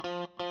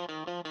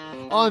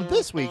On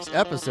this week's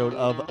episode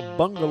of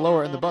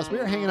Bungalower and the Bus, we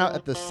are hanging out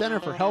at the Center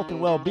for Health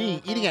and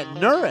Well-Being, eating at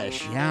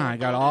Nourish. Yeah, I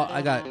got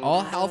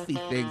all healthy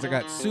things. I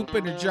got soup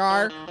in a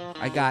jar.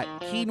 I got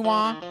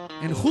quinoa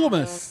and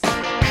hummus.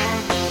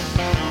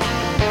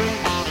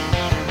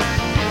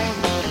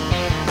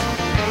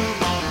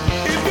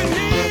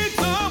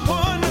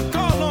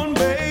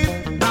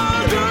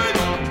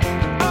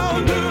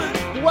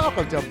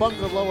 Welcome to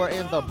Bungalower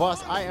and the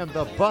Bus. I am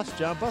the Bus,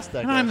 John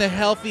Busdecker. I'm the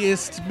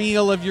healthiest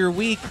meal of your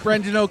week,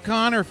 Brendan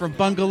O'Connor from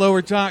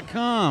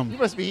Bungalower.com. You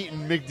must be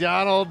eating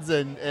McDonald's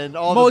and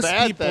all Most the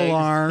bad people things.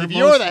 are. If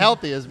you're the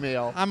healthiest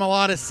meal. I'm a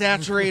lot of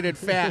saturated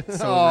fats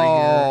over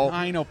Oh. here.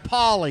 I know,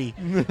 Polly.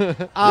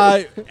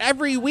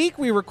 Every week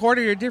we record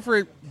at a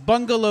different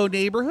bungalow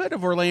neighborhood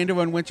of Orlando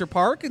and Winter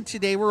Park, and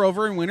today we're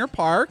over in Winter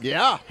Park.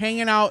 Yeah.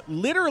 Hanging out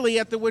literally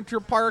at the Winter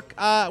Park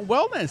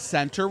Wellness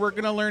Center. We're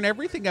going to learn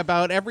everything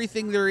about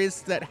everything there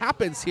is that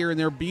happens here in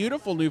their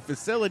beautiful new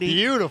facility.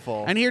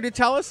 Beautiful. And here to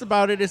tell us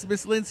about it is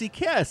Miss Lindsay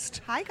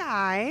Kist. Hi,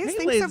 guys. Hey,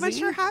 Thanks so much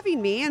Lindsay. for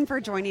having me and for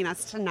joining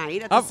us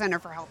tonight at the Center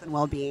for Health and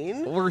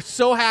Well-Being. We're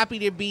so happy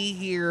to be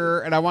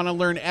here, and I want to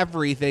learn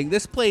everything.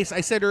 This place,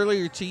 I said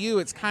earlier to you,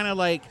 it's kind of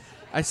like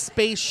a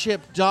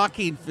spaceship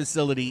docking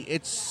facility.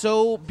 It's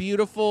so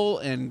beautiful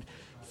and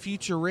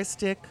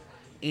futuristic,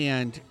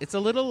 and it's a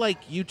little like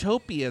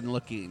utopian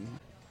looking.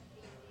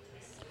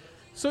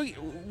 So,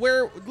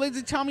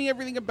 Lindsay, tell me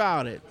everything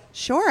about it.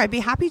 Sure, I'd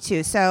be happy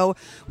to. So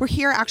we're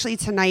here actually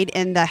tonight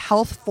in the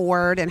Health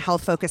Forward and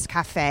Health Focused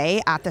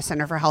Cafe at the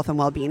Center for Health and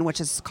Well-Being,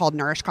 which is called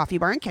Nourish Coffee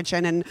Bar and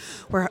Kitchen. And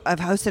I've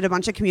hosted a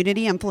bunch of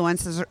community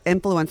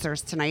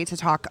influencers tonight to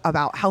talk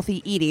about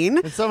healthy eating.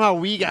 And somehow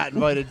we got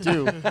invited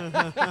too.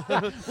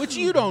 Which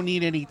you don't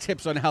need any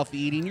tips on healthy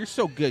eating. You're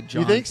so good,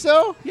 John. You think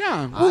so?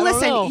 Yeah. Well, I don't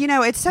listen,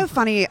 know. it's so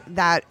funny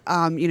that,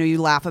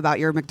 you laugh about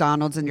your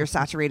McDonald's and your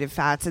saturated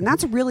fats. And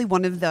that's really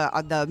one of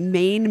the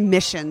main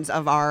missions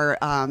of our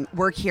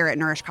work here at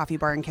Nourish Coffee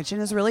Bar and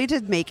Kitchen is really to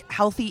make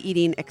healthy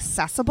eating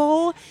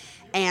accessible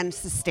and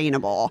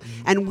sustainable.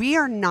 And we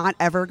are not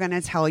ever going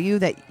to tell you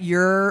that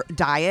your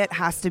diet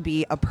has to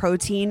be a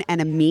protein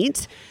and a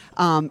meat,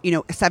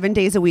 7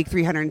 days a week,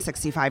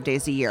 365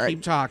 days a year.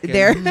 Keep talking.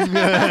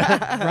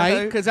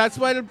 Right? Because that's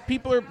what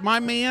people are. My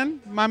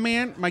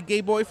gay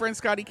boyfriend,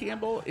 Scotty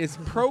Campbell, is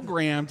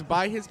programmed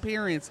by his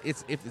parents.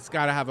 If it's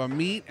got to have a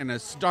meat and a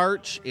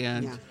starch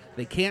and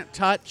they can't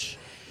touch.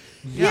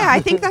 Yeah, I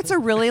think that's a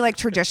really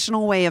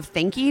traditional way of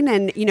thinking.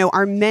 And,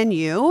 our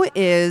menu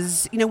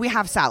is, we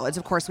have salads.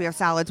 Of course, we have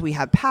salads. We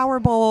have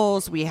power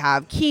bowls. We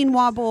have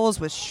quinoa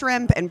bowls with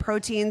shrimp and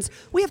proteins.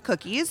 We have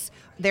cookies.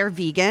 They're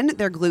vegan.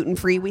 They're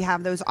gluten-free. We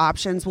have those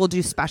options. We'll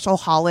do special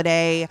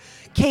holiday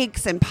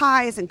cakes and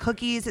pies and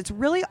cookies. It's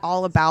really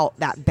all about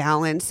that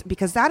balance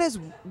because that is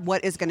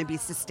what is going to be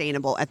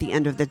sustainable at the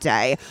end of the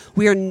day.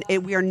 We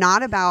are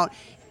not about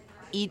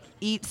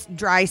eat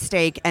dry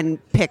steak and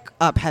pick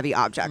up heavy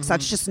objects.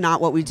 That's just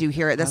not what we do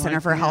here at the Center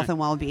for Health and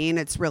Well-Being.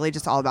 It's really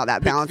just all about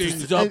that balance.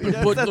 Things up and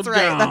put That's them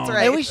right. down. That's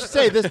right. And we should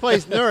say this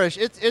place, Nourish,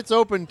 it's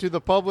open to the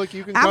public.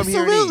 You can come here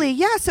and Absolutely, eat.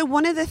 yeah. So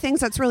one of the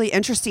things that's really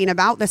interesting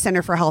about the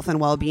Center for Health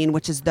and Well-Being,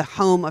 which is the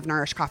home of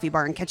Nourish Coffee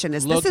Bar and Kitchen,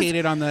 is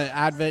Located on the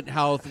Advent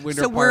Health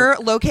Winter Park. So we're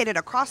located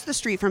across the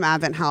street from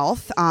Advent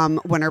Health,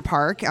 Winter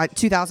Park, at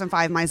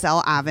 2005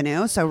 Mizell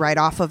Avenue. So right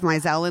off of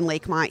Mizell and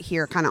Lakemont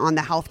here, kind of on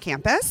the health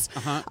campus.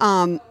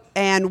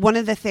 And one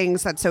of the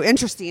things that's so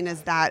interesting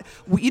is that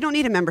you don't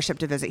need a membership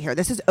to visit here.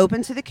 This is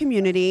open to the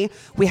community.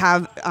 We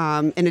have,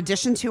 in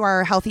addition to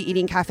our healthy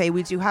eating cafe,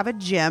 we do have a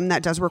gym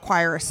that does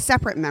require a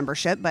separate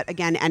membership. But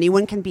again,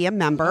 anyone can be a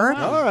member.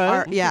 All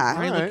right. Yeah. Why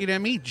are you looking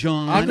at me,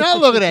 John? I'm not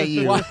looking at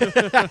you.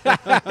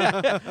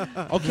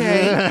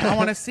 Okay, I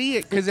want to see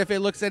it because if it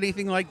looks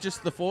anything like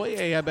just the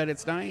foyer, I bet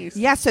it's nice.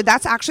 Yeah, so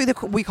that's actually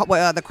we call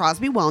the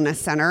Crosby Wellness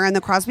Center, and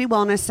the Crosby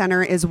Wellness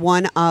Center is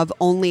one of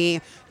only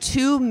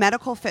 2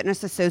 medical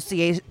fitness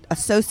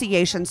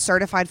association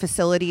certified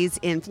facilities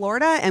in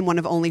Florida, and one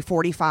of only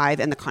 45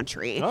 in the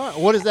country.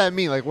 What does that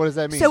mean? What does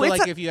that mean? So So it's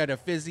like a- if you had a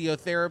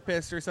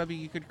physiotherapist or something,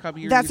 you could come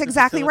here. and That's use the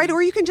exactly right. facility?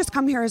 Or you can just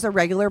come here as a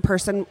regular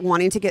person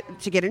wanting to get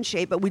in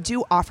shape. But we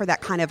do offer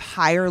that kind of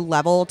higher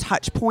level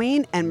touch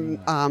point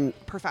and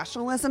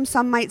professionalism,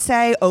 some might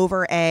say,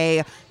 over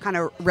a kind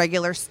of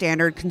regular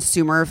standard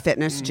consumer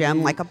fitness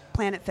gym like a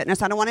Planet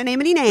Fitness. I don't want to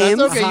name any names.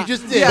 That's okay. You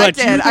just did. Yeah,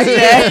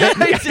 I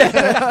But you did.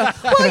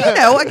 I did.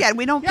 Well, again,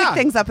 we don't pick Yeah.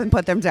 things up and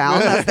put them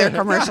down, as their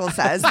commercial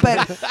says.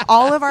 But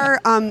all of our,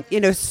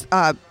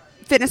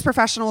 fitness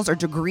professionals are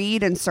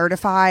degreed and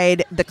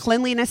certified. The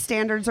cleanliness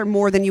standards are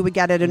more than you would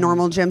get at a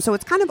normal gym. So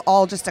it's kind of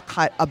all just a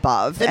cut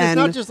above. And it's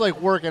not just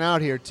working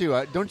out here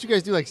too. Don't you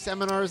guys do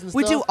seminars and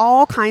stuff? We do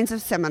all kinds of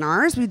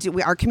seminars.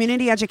 Our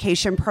community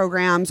education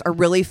programs are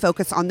really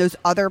focused on those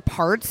other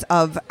parts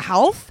of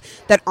health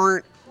that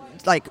aren't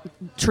like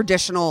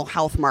traditional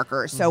health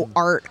markers. So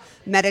art,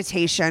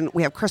 meditation.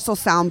 We have crystal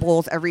sound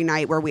bowls every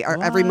night where we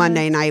are every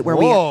Monday night where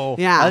Whoa.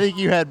 we. Yeah. I think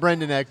you had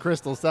Brendan at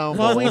Crystal Sound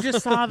Well, Bowl. we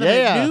just saw them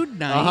Yeah. at Nude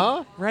Night,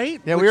 Uh-huh. right?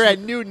 Yeah, we Which were is- at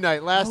Nude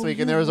Night last week,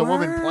 and there was a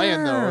woman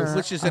playing those.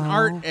 which is an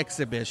art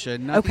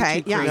exhibition. Nothing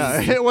Okay, too yeah.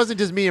 crazy. No, it wasn't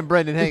just me and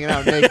Brendan hanging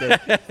out naked.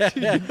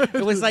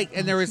 It was like,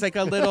 and there was like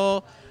a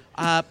little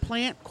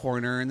plant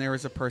corner, and there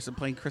was a person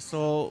playing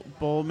crystal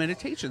bowl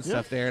meditation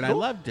stuff there, and I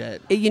loved it.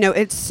 You know,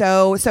 it's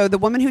so the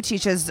woman who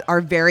teaches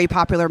our very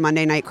popular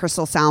Monday night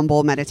crystal sound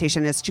bowl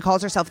meditation is, she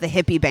calls herself the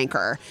hippie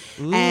banker.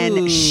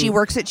 And she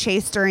works at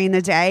Chase during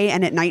the day,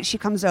 and at night she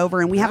comes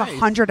over, and we have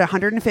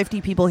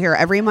 150 people here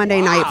every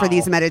Monday night for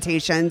these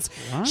meditations.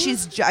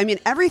 I mean,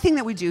 everything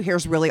that we do here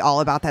is really all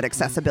about that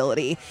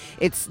accessibility.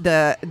 It's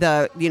the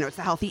it's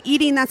the healthy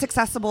eating that's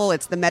accessible.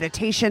 It's the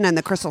meditation and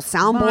the crystal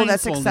sound bowl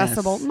that's Mindfulness.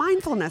 accessible.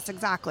 Mindfulness,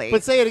 exactly.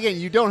 But say it again.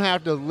 You don't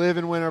have to live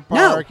in Winter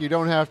No, Park. You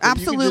don't have to.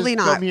 absolutely you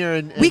can just not. Come here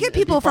and we get be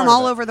people part from of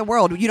all it. over the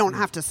world. You don't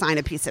have to sign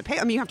a piece of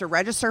paper. I mean, you have to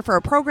register for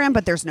a program,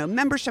 but there's no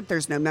membership.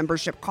 There's no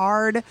membership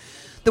card.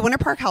 The Winter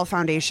Park Health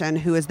Foundation,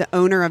 who is the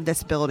owner of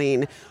this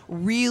building,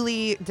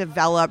 really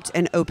developed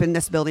and opened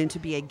this building to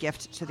be a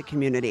gift to the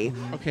community.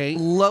 Okay.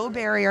 Low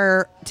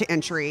barrier to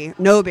entry,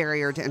 no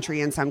barrier to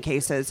entry in some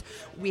cases.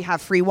 We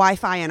have free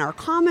Wi-Fi in our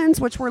commons,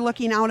 which we're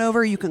looking out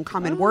over. You can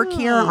come and work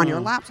here on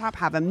your laptop,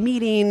 have a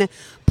meeting,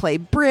 play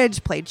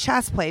bridge, play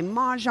chess, play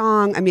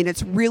mahjong. I mean,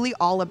 it's really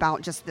all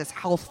about just this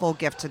healthful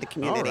gift to the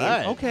community. All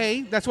right.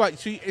 Okay, that's why.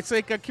 So it's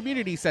like a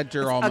community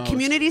center almost. A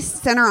community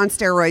center on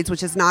steroids,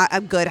 which is not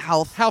a good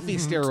Healthy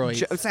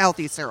steroids. It's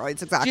healthy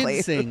steroids, exactly.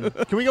 Ginseng.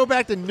 Can we go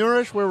back to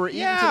Nourish where we're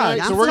eating Yeah,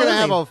 tonight? So we're gonna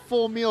have absolutely. a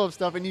full meal of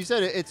stuff, and you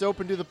said it's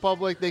open to the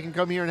public. They can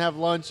come here and have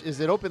lunch. Is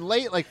it open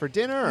late, like for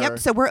dinner? Or? Yep.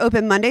 So we're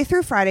open Monday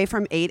through Friday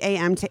from 8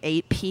 a.m. to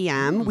 8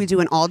 p.m. We do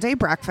an all-day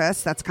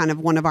breakfast. That's kind of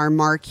one of our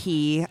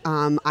marquee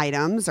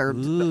items or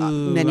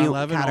menu I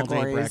love an all-day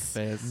categories.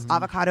 breakfast.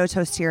 Avocado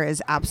toast here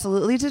is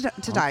absolutely to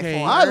die Okay.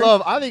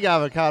 for. I think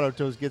avocado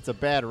toast gets a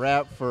bad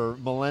rap for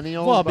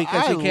millennials. Well, but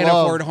because I you can't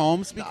love- afford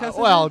homes because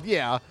of well, it?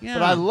 yeah, Yeah.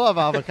 but I love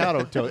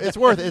avocado toast. It's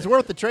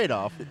worth the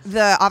trade-off.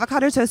 The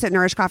avocado toast at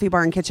Nourish Coffee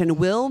Bar and Kitchen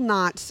will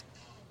not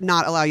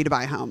allow you to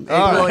buy home. It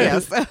All really right.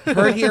 is.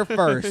 Heard here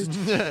first.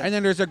 And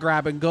then there's a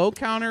grab and go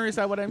counter. Is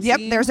that what I'm Yep,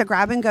 seeing? there's a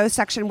grab and go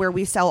section where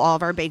we sell all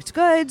of our baked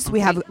goods.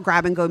 We have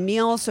grab and go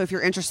meals. So if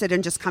you're interested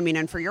in just coming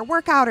in for your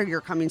workout or you're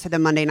coming to the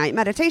Monday night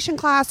meditation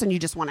class and you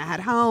just want to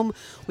head home,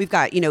 we've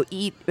got,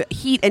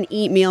 heat and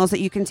eat meals that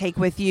you can take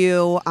with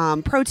you,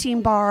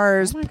 protein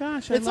bars. Oh my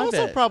gosh, I It's love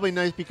also it. probably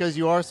nice because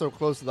you are so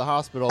close to the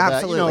hospital that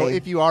Absolutely.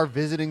 if you are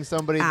visiting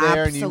somebody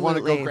there and you want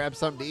to go Absolutely. grab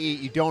something to eat,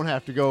 you don't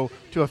have to go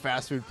to a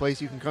fast food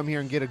place. You can come here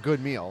and get a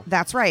good meal.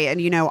 That's right. And,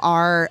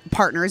 our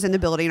partners in the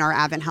building are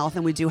Advent Health,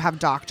 and we do have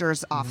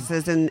doctors'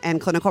 offices and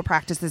clinical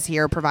practices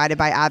here provided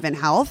by Advent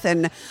Health.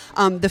 And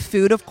the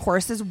food, of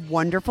course, is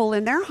wonderful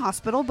in their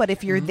hospital. But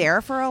if you're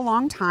there for a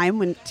long time,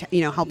 when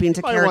helping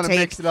to Might want to caretake.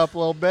 mix it up a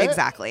little bit.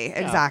 Exactly.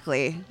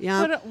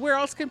 Yeah. But where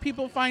else can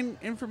people find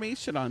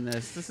information on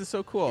this? This is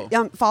so cool.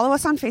 Follow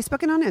us on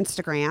Facebook and on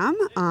Instagram.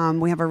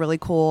 We have a really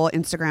cool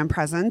Instagram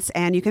presence,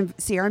 and you can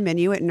see our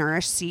menu at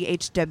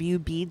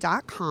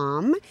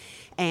nourishchwb.com.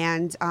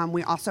 And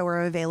we also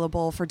are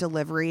available for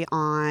delivery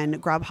on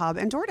Grubhub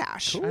and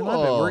DoorDash. I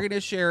love it. Cool. We're going to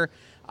share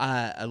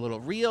a little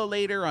reel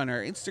later on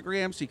our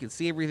Instagram so you can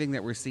see everything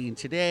that we're seeing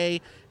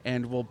today.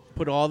 And we'll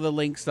put all the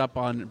links up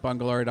on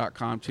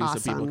bungalow.com too so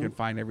people Awesome. can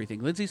find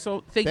everything. Lindsay,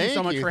 thank you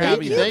so much for Thank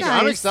having you. us. Thank you.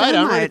 I'm guys excited.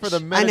 so I'm ready much. for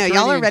the I know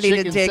y'all are Mediterranean ready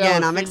to chicken dig in.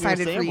 salad I'm finger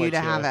excited for you sandwich, to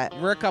have yeah. it.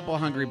 We're a couple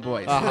hungry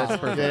boys. So Uh-huh.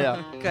 that's perfect.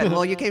 Yeah. Good.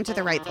 Well, you came to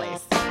the right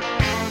place.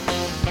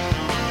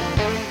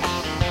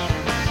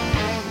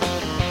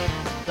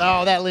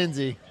 Oh, that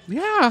Lindsay.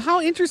 Yeah, how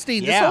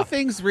interesting. This Yeah. whole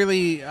thing's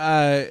really,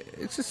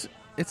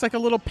 it's like a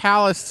little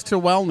palace to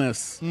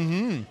wellness.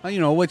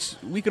 Mm-hmm. Which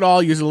we could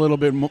all use a little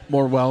bit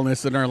more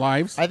wellness in our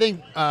lives. I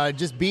think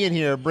just being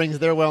here brings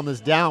their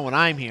wellness down when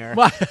I'm here.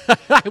 What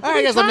I are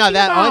you guess I'm not talking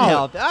that about?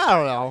 unhealthy. I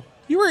don't know.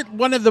 You were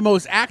one of the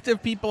most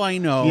active people I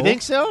know. You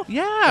think so?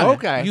 Yeah.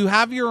 Okay. You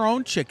have your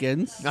own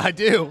chickens. I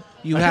do.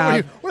 You What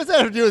have- what does that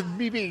have to do with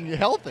me being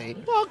healthy?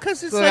 Well,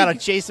 because it's So I gotta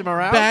like chase them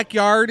around?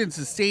 backyard and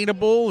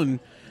sustainable, and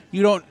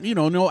you don't,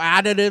 no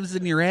additives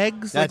in your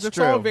eggs. That's That's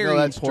true. all No, very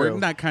that's important.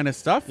 true. That kind of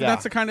stuff. Yeah. And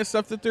that's the kind of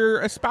stuff that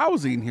they're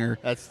espousing here.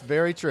 That's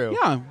very true.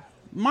 Yeah.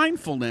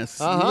 Mindfulness,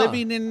 Uh-huh.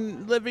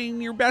 living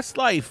your best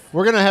life.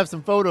 We're gonna have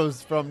some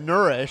photos from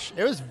Nourish.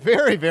 It was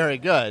very, very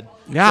good.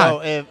 Yeah.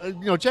 So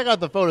if, check out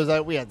the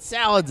photos. We had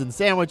salads and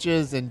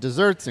sandwiches and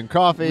desserts and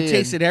coffee. We and-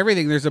 tasted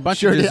everything. There's a bunch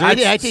Sure of did. desserts. I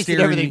tasted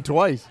staring everything me-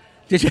 twice.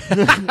 Did you?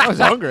 I was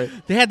hungry.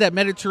 They had that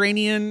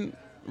Mediterranean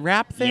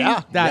wrap thing.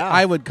 Yeah, that yeah.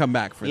 I would come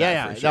back for. Yeah, that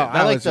yeah. for sure. No,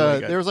 That I like was really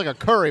good. there was like a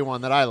curry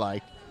one that I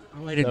liked.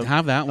 Oh, I didn't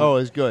have that one. Oh,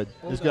 it was good.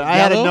 It was good. I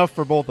had Yellow? enough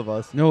for both of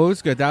us. No, it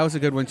was good. That was a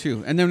good one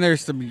too. And then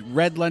there's some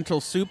red lentil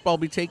soup I'll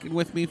be taking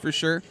with me for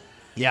sure.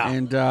 Yeah.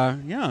 And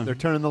yeah. They're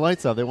turning the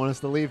lights off. They want us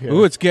to leave here.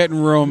 Ooh, it's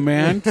getting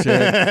romantic.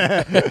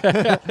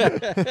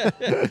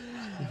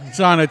 It's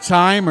on a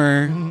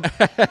timer.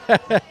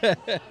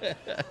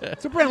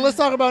 So, Brandon, let's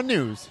talk about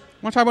news.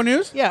 Want to talk about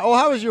news? Yeah. Oh,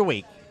 how was your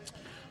week?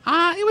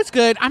 It was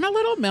good. I'm a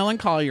little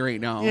melancholy right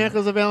now. Yeah,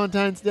 because of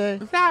Valentine's Day.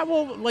 That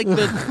will like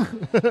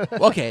the.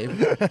 Okay.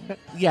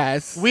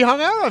 Yes. We hung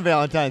out on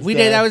Valentine's Day. We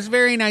did. That was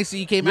very nice that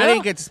you came. I Yeah.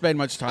 didn't get to spend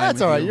much time. That's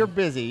with all right. you. You're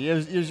busy.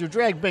 It was your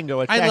drag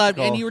bingo at I loved,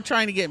 Tactical. and you were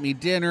trying to get me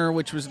dinner,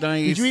 which was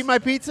nice. Did you eat my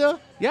pizza?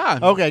 Yeah.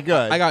 Okay,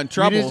 good. I got in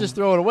trouble. You didn't just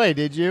throw it away,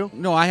 did you?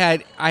 No, I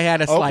had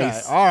a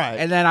slice. all right.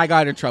 And then I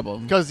got in trouble.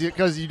 Because you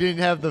didn't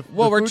have the.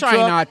 Well, the we're food trying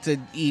truck? not to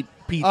eat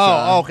pizza.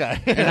 Oh, okay.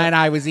 And then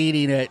I was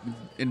eating it,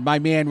 and my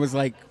man was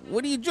like,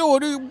 "What are you doing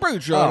to your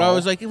pizza?" And I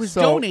was like, "It was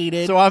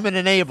donated So I'm an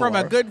enabler from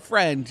a good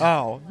friend."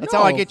 Oh, that's No.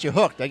 how I get you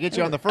hooked. I get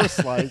you on the first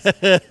slice.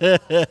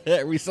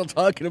 Are we still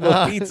talking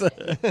about pizza?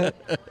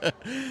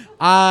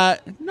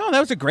 No, that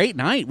was a great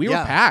night. We were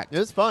packed. It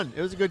was fun.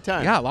 It was a good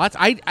time. Yeah, lots.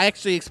 I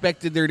actually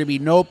expected there to be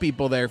no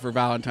people there for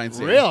Valentine's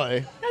Day.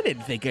 Really? I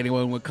didn't think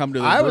anyone would come to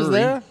the I was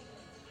brewery. there.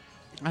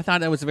 I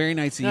thought that was very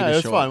nice of you Yeah, to it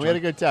was show fun. up. We had a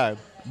good time.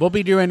 We'll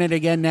be doing it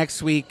again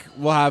next week.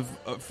 We'll have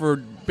for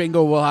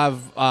bingo. We'll have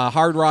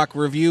Hard Rock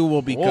Review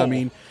will be Whoa.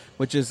 coming,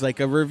 which is like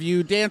a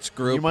review dance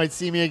group. You might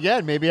see me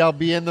again. Maybe I'll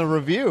be in the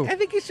review. I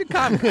think you should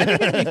come. I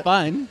think it'd be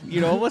fun.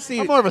 You know, we'll see.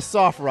 I'm more of a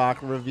soft rock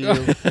review.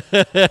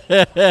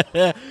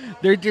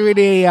 They're doing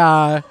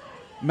a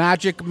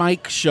Magic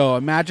Mike show,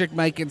 a Magic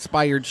Mike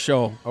inspired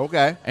show.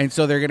 Okay. And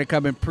so they're going to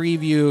come and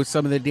preview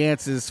some of the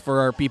dances for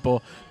our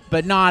people,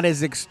 but not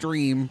as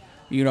extreme,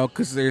 you know,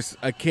 because there's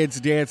a kids'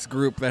 dance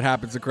group that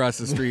happens across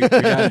the street. We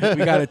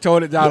got to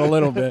tone it down a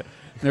little bit.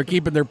 They're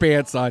keeping their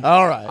pants on.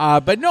 All right.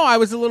 But no, I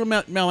was a little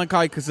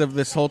melancholy because of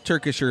this whole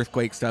Turkish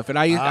earthquake stuff. And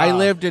I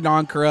lived in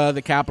Ankara,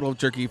 the capital of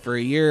Turkey, for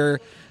a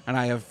year, and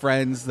I have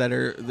friends that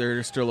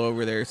are still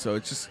over there. So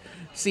it's just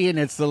seeing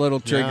it's a little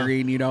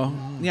triggering, you know.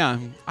 Yeah.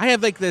 I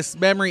have like this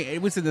memory.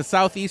 It was in the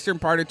southeastern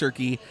part of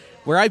Turkey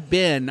where I've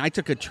been. I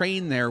took a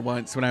train there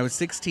once when I was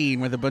 16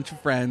 with a bunch of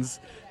friends.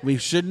 We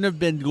shouldn't have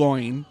been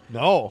going.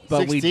 No,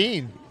 But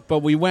 16. But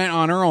we went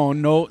on our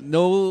own.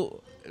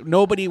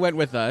 Nobody went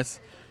with us.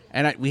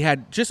 And we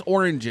had just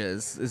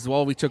oranges as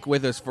well we took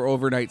with us for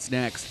overnight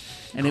snacks.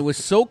 And it was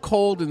so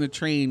cold in the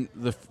train,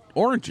 the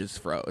oranges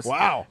froze.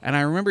 Wow. And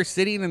I remember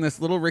sitting in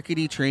this little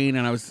rickety train,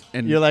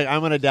 and You're like,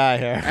 I'm going to die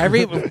here.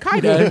 every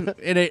kind of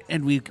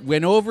and we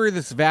went over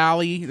this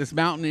valley, this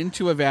mountain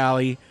into a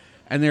valley,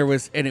 and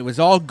it was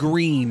all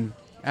green.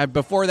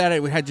 Before that,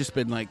 it had just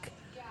been like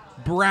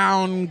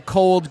brown,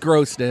 cold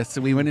grossness.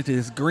 And we went into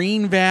this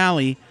green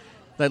valley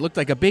that looked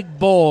like a big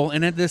bowl,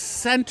 and at the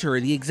center,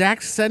 the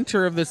exact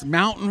center of this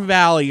mountain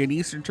valley in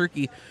eastern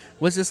Turkey,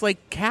 was this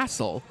like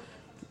castle,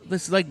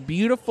 this like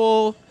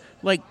beautiful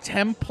like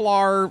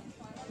Templar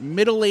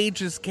Middle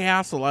Ages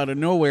castle out of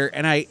nowhere,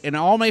 and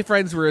all my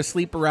friends were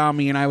asleep around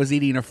me, and I was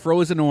eating a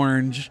frozen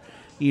orange,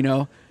 you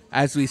know,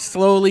 as we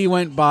slowly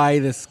went by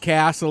this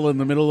castle in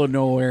the middle of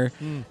nowhere,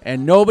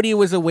 and nobody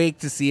was awake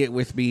to see it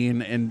with me,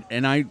 and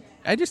I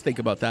just think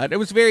about that. It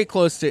was very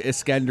close to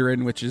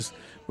Iskenderun, which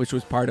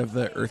was part of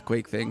the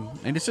earthquake thing.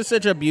 And it's just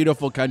such a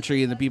beautiful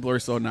country, and the people are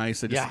so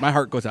nice. My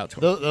heart goes out to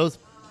them. Those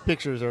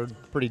pictures are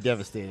pretty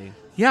devastating.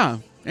 Yeah,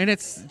 and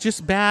it's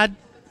just bad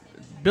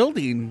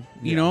building,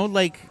 you know,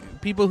 like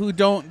people who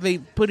they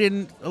put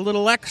in a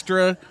little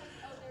extra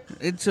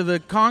into the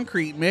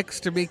concrete mix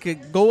to make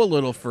it go a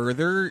little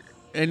further,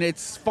 and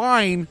it's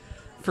fine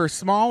for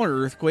smaller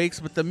earthquakes,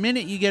 but the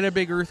minute you get a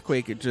big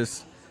earthquake, it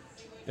just...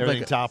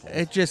 Everything topples.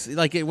 It just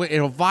like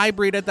it'll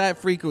vibrate at that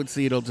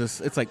frequency.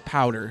 It's like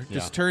powder.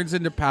 Just turns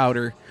into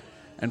powder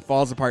and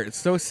falls apart. It's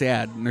so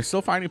sad, and they're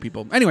still finding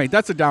people. Anyway,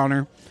 that's a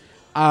downer.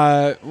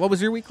 What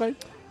was your week like?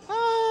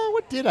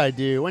 What did I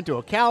do? Went to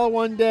Ocala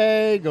one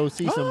day. Go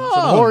see some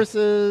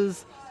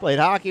horses. Played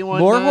hockey one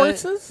More night.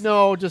 horses?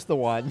 No, just the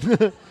one.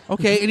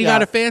 Okay, and you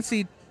got a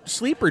fancy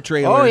sleeper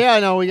trailer. Oh yeah,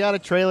 no, we got a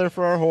trailer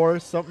for our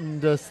horse.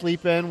 Something to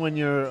sleep in when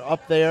you're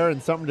up there,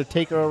 and something to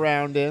take her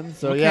around in.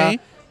 So Okay.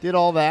 did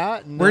all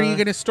that. And, Where are you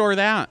going to store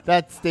that?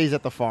 That stays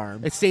at the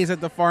farm. It stays at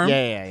the farm.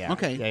 Yeah.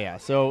 Okay. Yeah.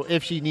 So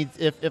if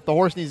the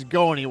horse needs to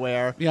go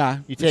anywhere, Yeah.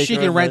 you take she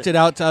her can and rent let- it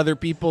out to other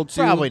people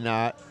too. Probably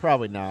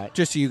not.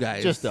 Just you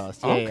guys. Just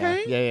us. Yeah,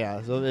 Okay.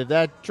 Yeah. So if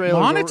that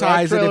trailer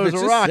Monetize it if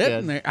it's just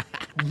sitting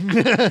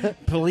there.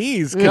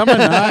 Please come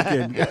and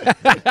knocking.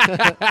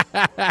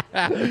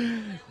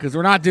 Because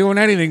we're not doing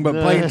anything but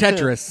playing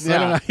Tetris.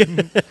 Yeah.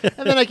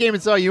 And then I came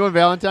and saw you on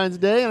Valentine's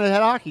Day, and I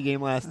had a hockey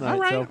game last night. All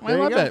right, So I there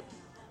you love go. it.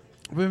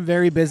 We've been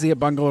very busy at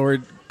Bungalow.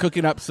 We're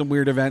cooking up some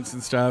weird events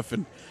and stuff,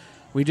 and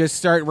we're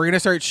going to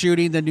start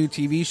shooting the new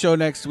TV show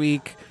next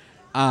week,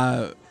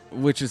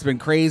 which has been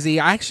crazy.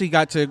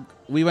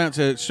 We went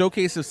to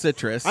Showcase of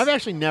Citrus. I've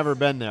actually never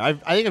been there. I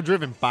think I've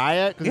driven by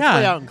it because Yeah.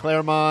 it's way out in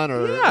Claremont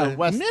or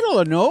West middle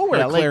of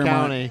nowhere, Lake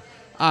Claremont.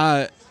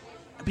 County.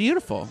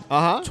 Beautiful.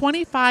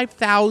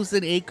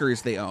 25,000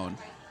 acres they own.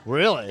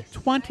 Really?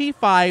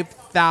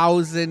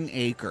 25,000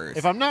 acres.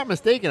 If I'm not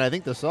mistaken, I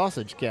think the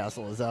Sausage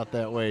Castle is out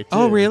that way too.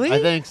 Oh, really? I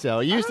think so.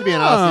 It used to be in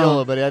Oh.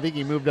 Osceola, but I think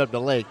he moved up to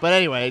Lake. But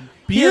anyway,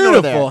 here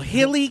nor there. Beautiful.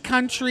 Hilly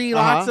country,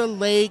 lots of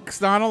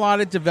lakes, not a lot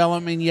of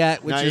development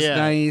yet, which Not is yet.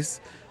 nice.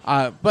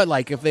 But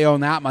like if they own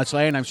that much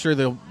land, I'm sure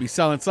they'll be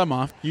selling some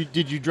off.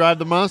 Did you drive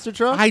the monster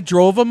truck? I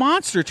drove a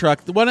monster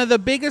truck, one of the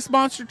biggest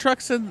monster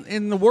trucks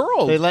in the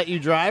world. They let you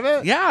drive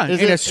it? Yeah,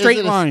 in a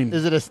straight line.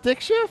 Is it a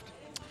stick shift?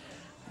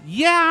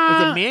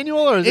 Yeah. Is it manual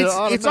or is it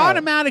automatic? It's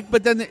automatic,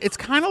 but then it's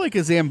kind of like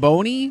a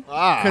Zamboni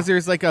because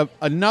there's like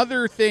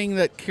another thing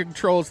that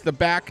controls the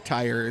back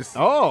tires.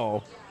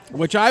 Oh.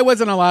 Which I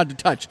wasn't allowed to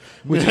touch,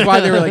 which is why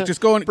they were like, just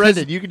going.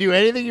 Brendan, you can do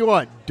anything you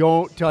want.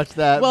 Don't touch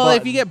that Well,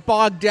 button. if you get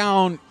bogged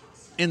down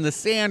in the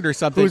sand or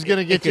something, Who's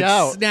gonna get it you could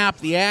out? Snap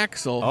the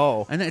axle.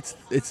 Oh. And it's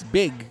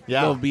big.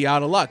 Yeah. They'll be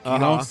out of luck, you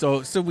know?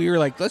 So we were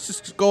like, let's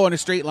just go in a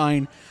straight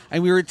line.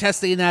 And we were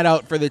testing that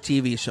out for the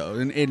TV show.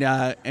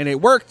 And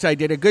it worked. I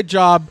did a good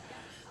job.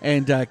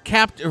 And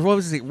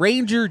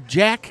Ranger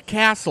Jack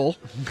Castle,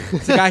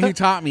 it's the guy who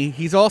taught me.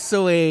 He's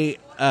also a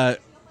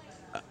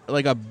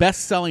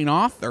best-selling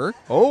author.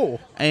 Oh.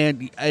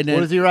 And what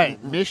does he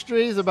write?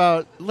 Mysteries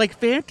about... like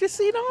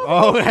fantasy novels?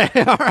 Oh,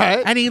 okay. All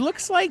right. And he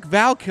looks like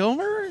Val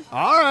Kilmer.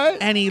 All right.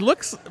 And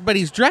but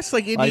he's dressed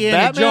like Like Indiana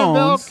Batman Jones.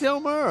 Val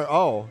Kilmer?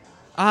 Oh.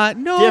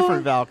 No.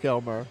 Different Val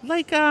Kilmer.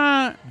 Like,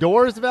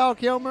 Doors Val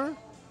Kilmer?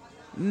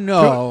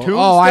 no. Tombstone-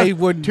 Oh, I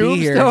wouldn't be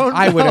here. Tombstone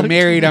I would have Val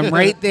married him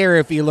right there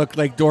if he looked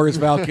like Doris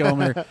Val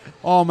Kilmer.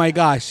 Oh my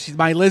gosh, he's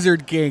my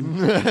Lizard King.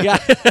 Yeah.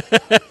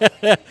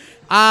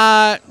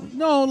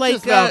 No, like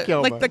Just Val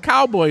Kilmer. like the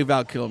cowboy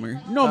Val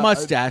Kilmer. No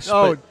mustache.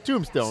 Oh, but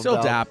Tombstone. still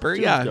Val. dapper.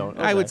 Tombstone.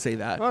 Yeah, I Okay. would say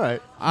that. All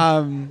right.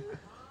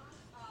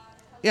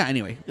 Yeah.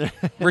 Anyway,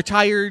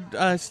 retired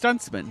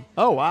stuntsman.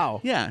 Oh, wow.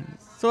 Yeah.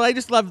 So I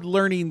just loved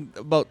learning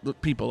about the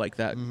people like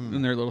that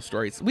and their little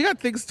stories. We got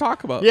things to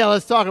talk about. Yeah,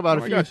 let's talk about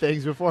a my few gosh.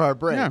 things before our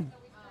break. Yeah.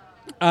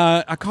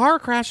 A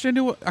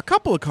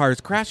couple of cars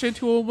crashed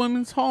into a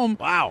woman's home.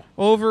 Wow.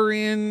 Over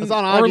in It's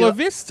on Orla Ivy,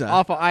 Vista.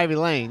 off of Ivy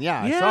Lane.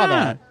 Yeah, I saw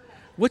that.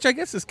 Which I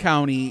guess is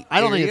county. I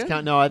don't think area. it's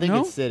county. No, I think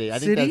No? it's city. I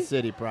think City? that's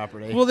city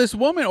property. Well, this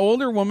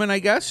older woman, I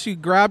guess, she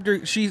grabbed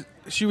her. She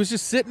was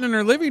just sitting in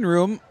her living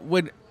room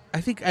with, I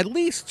think, at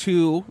least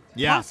two,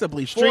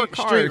 possibly four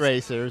cars. Street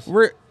racers.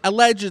 Were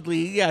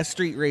allegedly,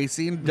 street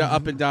racing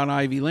up and down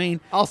Ivy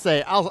Lane. I'll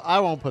say I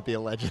won't put the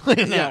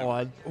allegedly in that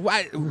one.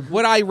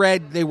 What I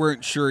read, they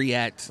weren't sure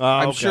yet. Oh,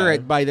 I'm okay. sure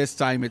by this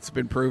time it's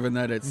been proven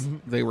that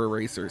they were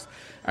racers,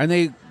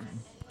 and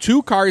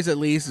two cars at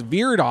least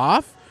veered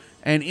off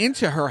and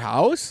into her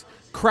house,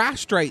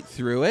 crashed right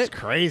through it. It's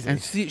crazy.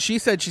 And she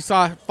said she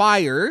saw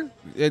fire.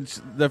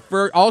 It's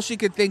all she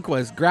could think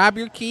was grab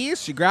your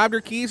keys. She grabbed her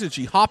keys and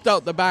she hopped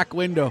out the back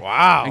window.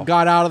 Wow. And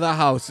got out of the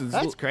house.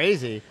 That's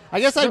crazy.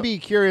 I guess I'd be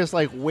curious,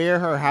 like, where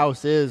her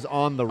house is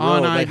on the road,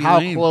 On like Ivy how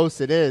Lane.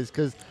 close it is,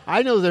 because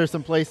I know there's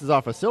some places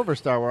off of Silver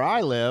Star where I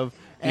live,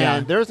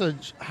 and there's a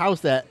house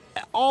that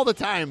all the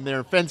time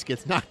their fence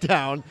gets knocked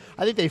down.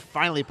 I think they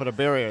finally put a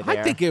barrier there.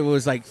 I think it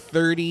was like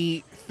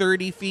 30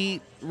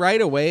 feet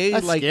right away.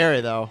 That's like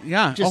scary, though.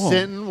 Yeah. Just Oh.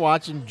 sitting,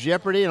 watching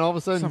Jeopardy, and all of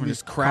a sudden Someone these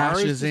just crashes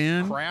cars just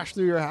in. crash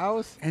through your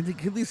house. And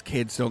these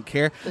kids don't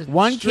care. It's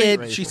One street kid,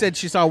 racing. she said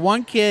she saw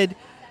one kid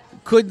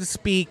couldn't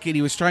speak, and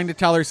he was trying to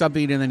tell her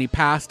something, and then he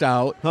passed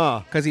out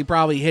Huh. because he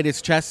probably hit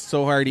his chest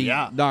so hard he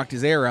knocked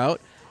his air out.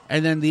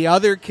 And then the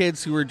other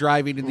kids who were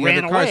driving in the Ran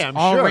other cars away, I'm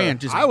all sure. ran,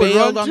 just I would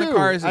bailed run on the too.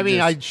 cars. I and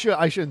mean, just-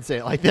 I shouldn't say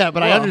it like that,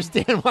 but I Well,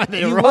 understand why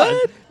they you run.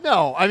 would?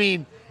 No, I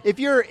mean, if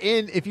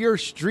you're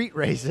street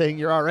racing,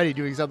 you're already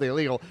doing something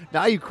illegal.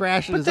 Now you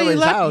crash into but they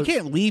somebody's house. you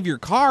can't leave your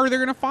car. They're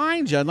going to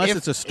find you unless If-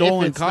 it's a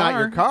stolen if it's car. not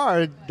your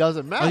car, it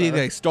doesn't I matter. think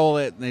they stole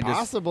it and they just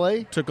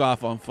Possibly. took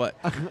off on foot.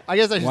 I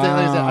guess I should say like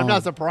I said, Wow. I'm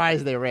not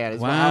surprised they ran.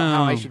 Is how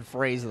Wow. I should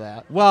phrase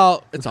that.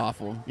 Well, it's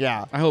awful.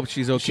 Yeah. I hope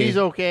she's okay. She's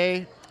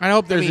okay. I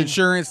hope there's mean,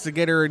 insurance to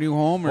get her a new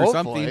home or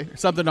hopefully.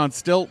 something on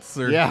stilts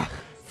or Yeah.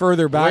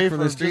 further back Away from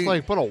the street. Just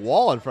like put a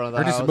wall in front of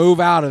the or house. just move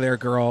out of there,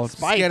 girl. Just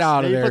Spikes. get out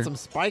of Maybe there. Put some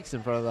spikes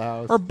in front of the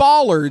house. Or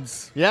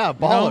bollards. Yeah,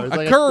 ballers. a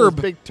like curb.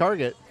 this big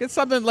target. Get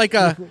something like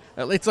a.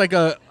 It's like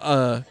a.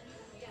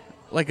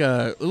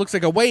 It looks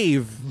like a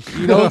wave,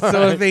 you know.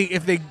 So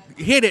if they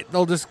hit it,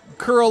 they'll just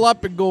curl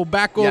up and go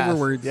back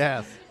overwards.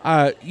 Yes.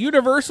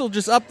 Universal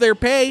just upped their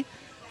pay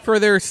for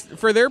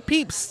their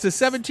peeps to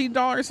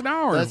 $17 an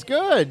hour. That's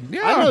good.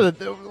 Yeah. I know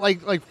that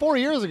like 4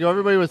 years ago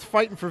everybody was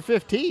fighting for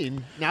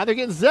 15. Now they're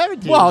getting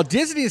 17. Well,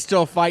 Disney is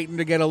still fighting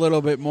to get a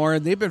little bit more,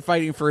 and they've been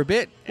fighting for a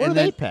bit. what and do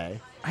they then- pay?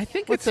 I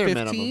think What's it's their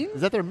 15. minimum? Is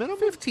that their minimum?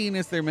 15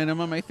 is their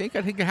minimum. I think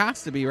it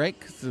has to be, right?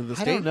 Because of the I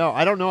state. don't know.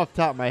 I don't know off the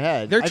top of my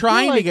head. They're I feel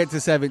trying to like- get to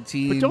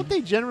 17. But don't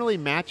they generally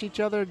match each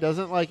other?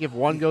 Doesn't like if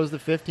one goes to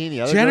 15, the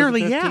other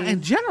Generally, goes to 15? yeah,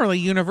 and generally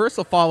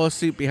Universal follows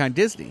suit behind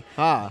Disney.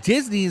 Ah.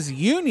 Disney's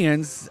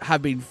unions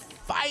have been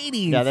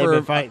fighting Yeah, they've for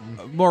been fighting.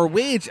 more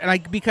wage,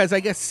 and because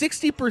I guess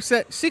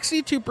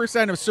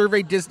 62% of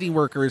surveyed Disney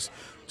workers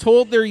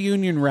told their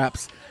union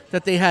reps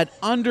that they had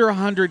under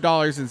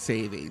 $100 in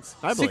savings.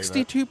 I believe that.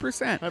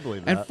 62%. I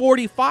believe And that.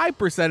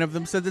 45% of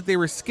them said that they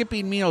were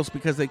skipping meals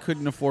because they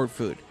couldn't afford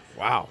food.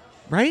 Wow.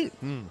 Right?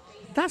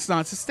 That's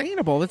not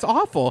sustainable. That's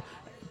awful.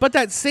 But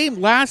that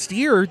same last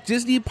year,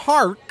 Disney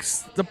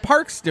Parks, the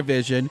Parks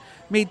division,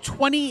 made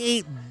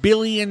 $28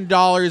 billion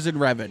in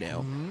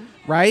revenue.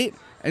 Right?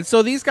 And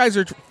so these guys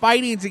are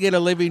fighting to get a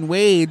living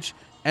wage,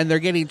 and they're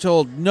getting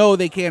told, no,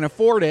 they can't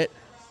afford it.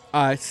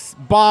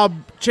 Bob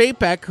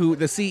Chapek,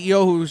 the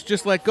CEO who was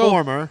just let go.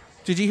 Former.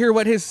 Did you hear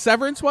what his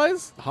severance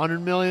was? 100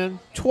 million?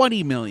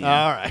 20 million.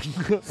 All right.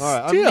 All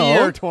right. Still, a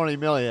mere 20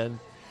 million.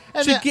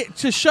 And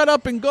to shut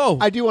up and go.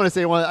 I do want to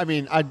say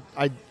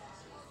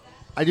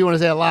I do want to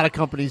say a lot of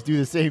companies do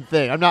the same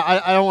thing. I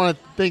don't want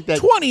to think that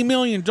 $20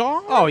 million.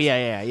 Oh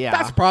yeah.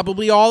 That's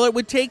probably all it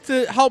would take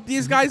to help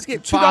these guys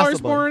get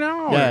 $2 more an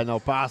hour. Yeah, no,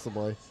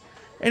 possibly.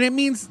 And it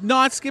means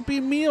not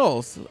skipping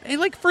meals.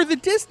 And like for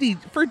Disney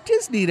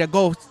to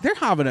go, they're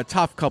having a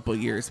tough couple of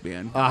years,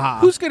 man.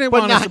 Who's going to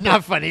want to support?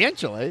 Not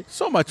financially.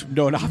 So much,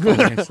 no, not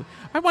financially.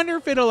 I wonder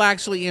if it'll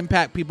actually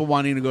impact people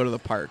wanting to go to the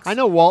parks. I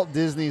know Walt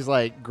Disney's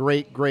like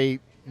great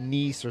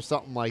niece or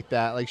something like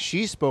that. Like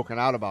she's spoken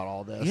out about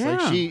all this. Yeah.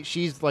 Like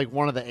she's like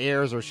one of the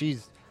heirs, or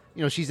she's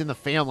in the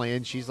family,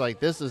 and she's like,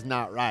 this is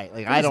not right.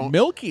 Like I don't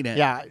milking it.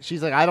 Yeah,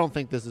 she's like, I don't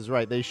think this is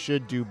right. They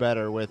should do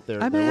better with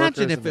their.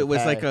 Imagine if it was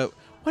pay. like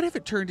what if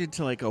it turned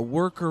into like a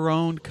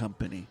worker-owned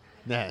company?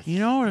 Yes.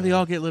 Where they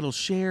all get little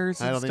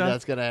shares and I don't stuff? think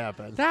that's going to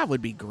happen. That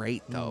would be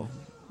great, though.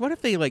 What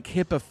if they, like,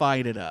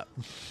 hippified it up?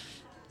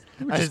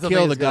 They would I just don't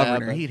kill think the it's gonna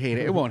governor. happen. He'd hate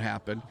it. It won't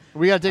happen.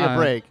 We got to take a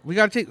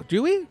break.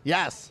 Do we?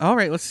 Yes. All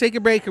right, let's take a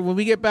break. And when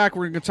we get back,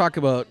 we're going to talk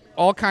about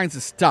all kinds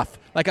of stuff.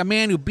 Like a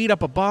man who beat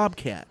up a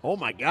bobcat Oh,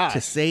 my gosh. to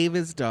save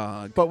his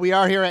dog. But we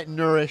are here at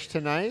Nourish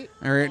tonight.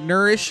 All right,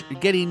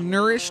 getting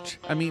nourished.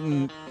 I'm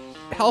eating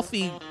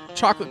healthy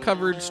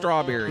chocolate-covered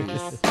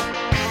strawberries.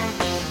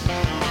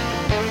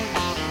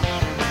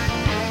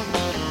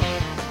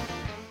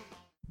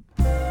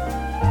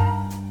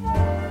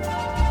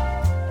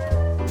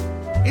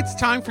 It's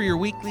time for your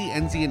weekly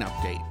Enzian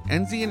update.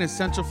 Enzian is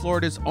Central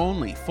Florida's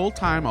only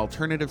full-time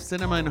alternative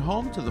cinema and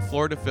home to the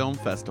Florida Film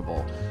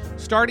Festival.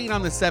 Starting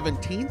on the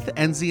 17th,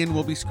 Enzian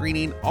will be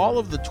screening all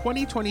of the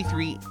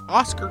 2023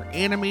 Oscar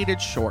animated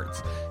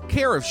shorts,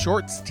 care of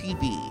Shorts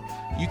TV.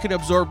 You can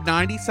absorb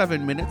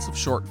 97 minutes of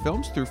short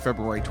films through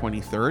February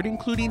 23rd,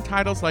 including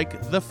titles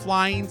like The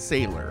Flying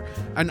Sailor,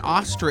 An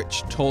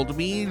Ostrich Told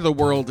Me the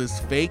World is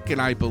Fake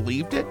and I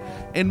Believed It,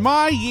 and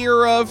My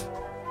Year of...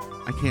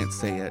 I can't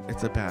say it.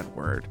 It's a bad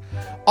word.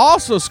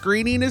 Also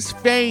screening is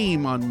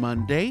Fame on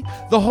Monday.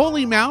 The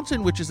Holy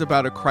Mountain, which is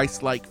about a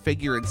Christ-like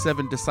figure and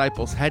 7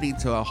 disciples heading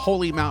to a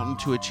holy mountain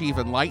to achieve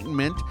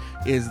enlightenment,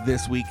 is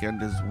this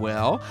weekend as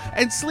well.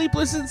 And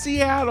Sleepless in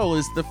Seattle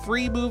is the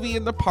free movie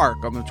in the park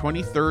on the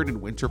 23rd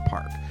in Winter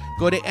Park.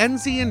 Go to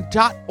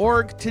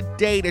enzian.org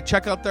today to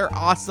check out their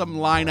awesome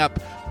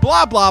lineup.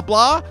 Blah, blah,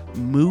 blah.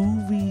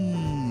 Movies.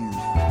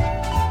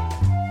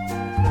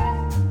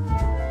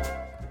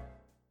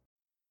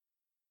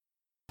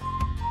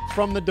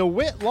 From the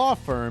DeWitt Law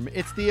Firm,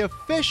 it's the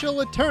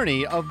official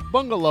attorney of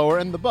Bungalower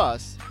and the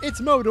Bus.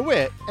 It's Mo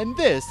DeWitt, and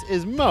this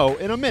is Mo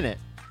in a Minute.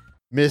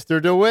 Mr.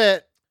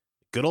 DeWitt.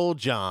 Good old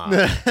John.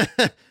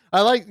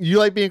 You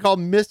like being called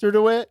Mr.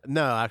 DeWitt?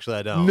 No, actually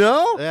I don't.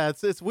 No? Yeah,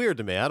 it's weird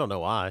to me. I don't know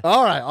why.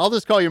 All right, I'll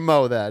just call you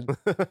Mo then.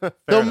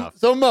 Fair enough.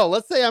 So Mo,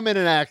 let's say I'm in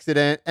an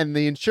accident and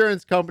the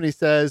insurance company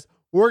says,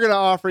 we're going to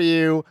offer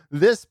you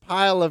this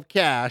pile of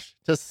cash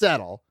to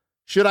settle.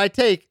 Should I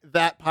take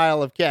that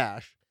pile of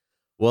cash?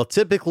 Well,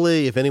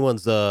 typically, if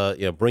anyone's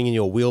bringing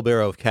you a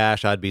wheelbarrow of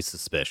cash, I'd be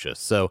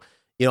suspicious. So,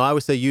 I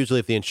would say usually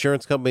if the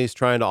insurance company is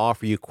trying to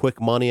offer you quick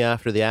money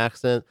after the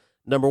accident,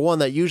 number one,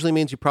 that usually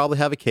means you probably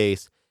have a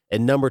case,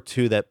 and number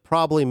two, that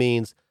probably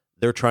means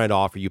they're trying to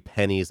offer you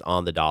pennies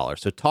on the dollar.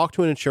 So talk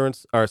to an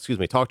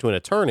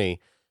attorney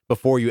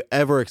before you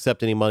ever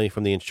accept any money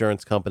from the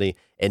insurance company,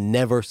 and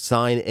never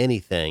sign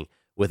anything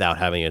without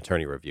having an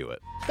attorney review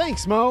it.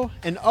 Thanks, Mo.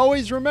 And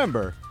always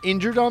remember,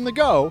 injured on the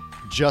go,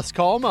 just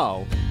call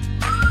Mo.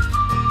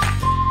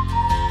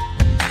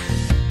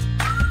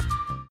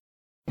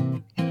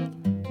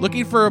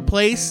 Looking for a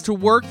place to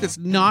work that's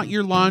not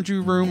your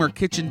laundry room or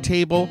kitchen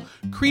table?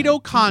 Credo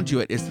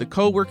Conduit is the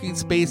co-working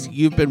space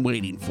you've been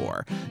waiting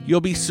for. You'll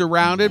be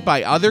surrounded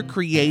by other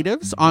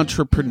creatives,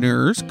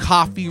 entrepreneurs,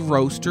 coffee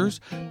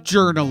roasters,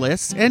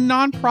 journalists, and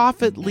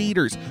nonprofit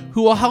leaders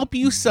who will help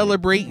you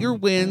celebrate your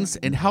wins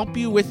and help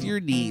you with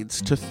your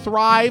needs to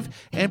thrive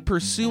and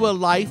pursue a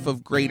life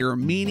of greater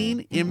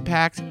meaning,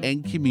 impact,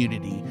 and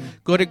community.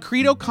 Go to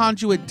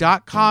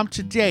credoconduit.com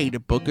today to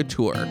book a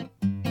tour.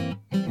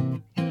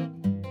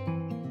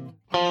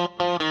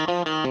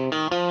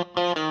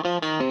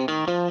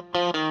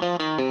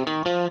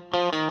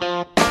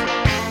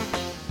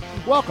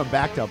 Welcome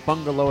back to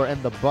Bungalower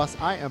and the Bus.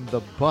 I am the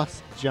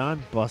Bus,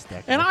 John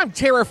Busdeck. And I'm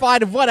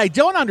terrified of what I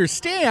don't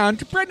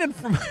understand. Brendan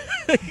from...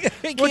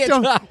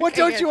 What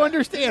don't you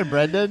understand,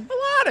 Brendan?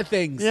 A lot of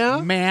things.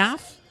 Yeah?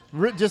 Math.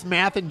 Just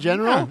math in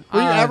general? Yeah.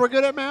 Were you ever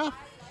good at math?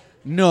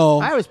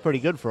 No. I was pretty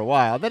good for a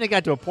while. Then it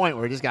got to a point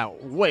where it just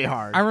got way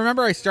hard. I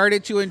remember I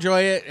started to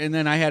enjoy it, and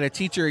then I had a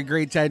teacher in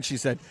grade 10. She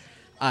said,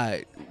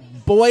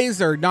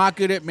 boys are not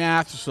good at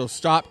math, so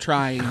stop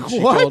trying. She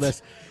What? told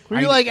us.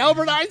 Were you like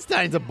Albert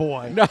Einstein's a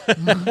boy? No.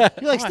 You're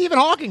like Stephen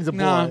Hawking's a boy.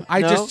 No,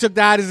 I just took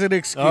that as an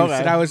excuse,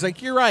 and I was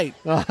like, "You're right,"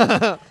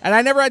 and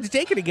I never had to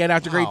take it again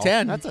after grade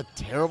 10. That's a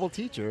terrible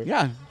teacher.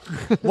 Yeah.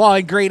 Well,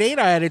 in grade 8,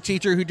 I had a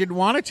teacher who didn't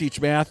want to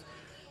teach math,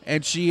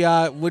 and she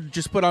would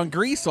just put on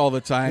Grease all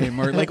the time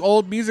or like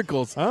old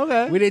musicals.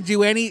 Okay. We didn't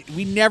do any.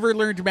 We never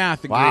learned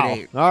math in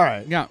grade 8. All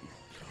right. Yeah.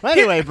 Well,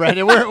 anyway,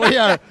 Brendan,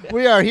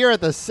 we are here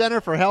at the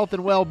Center for Health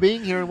and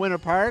Well-Being here in Winter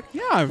Park.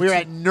 Yeah. We're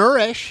at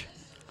Nourish,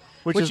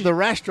 which is the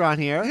restaurant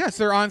here. Yes,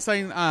 they're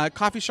on-site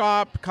coffee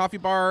shop, coffee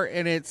bar,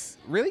 and it's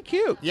really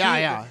cute. Yeah,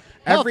 Cute. yeah.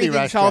 Everything's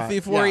restaurant. healthy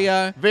for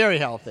Yeah. you. Very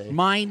healthy.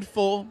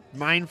 Mindful,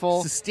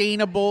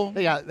 sustainable.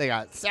 They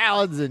got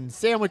salads and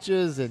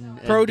sandwiches and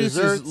Produce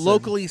desserts is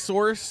locally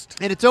sourced.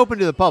 and it's open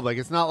to the public.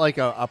 It's not like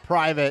a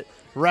private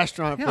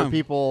restaurant Yeah. for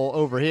people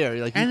over here.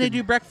 Like And they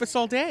do breakfast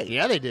all day.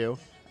 Yeah, they do.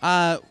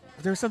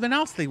 There's something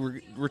else they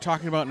were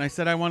talking about, and I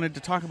said I wanted to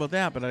talk about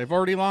that, but I've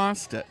already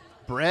lost it.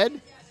 Bread,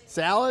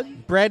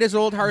 salad, Bread is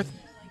Old Hearth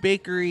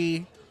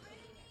Bakery.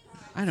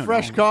 I don't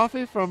fresh know.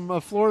 coffee from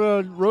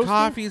Florida Roaster.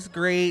 Coffee's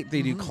great.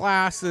 They do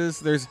classes.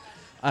 There's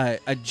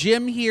a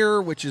gym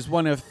here, which is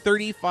one of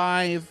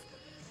 35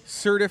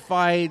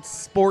 certified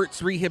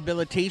sports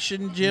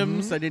rehabilitation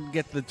gyms. I didn't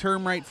get the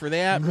term right for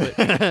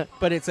that,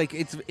 but it's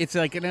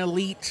like an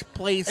elite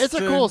place. It's a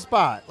cool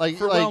spot. Like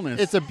for wellness.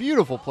 It's a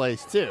beautiful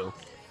place too.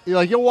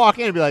 You'll walk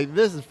in and be like,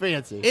 "This is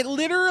fancy." It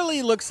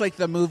literally looks like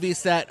the movie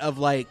set of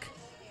like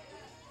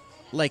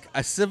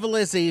a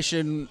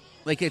civilization.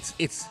 Like it's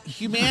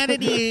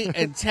humanity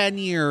in 10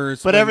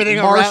 years, But when everything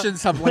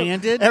Martians have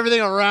landed. Everything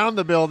around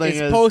the building It's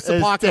is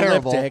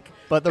post-apocalyptic, terrible,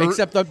 but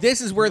except that this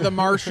is where the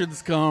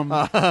Martians come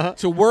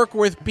to work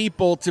with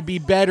people to be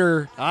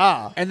better,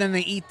 and then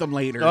they eat them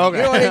later. Okay.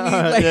 You know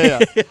what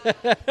I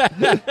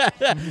mean?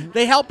 Yeah.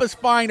 They help us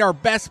find our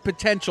best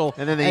potential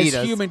And then they as eat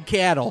us. human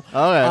cattle.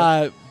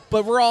 Okay.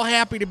 But we're all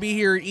happy to be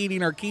here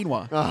eating our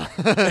quinoa.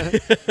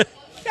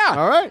 Yeah.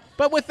 All right.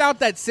 But without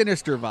that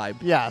sinister vibe.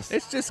 Yes.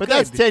 It's just But good.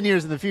 that's 10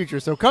 years in the future.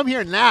 So come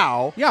here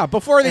now. Yeah,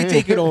 before they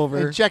take it over.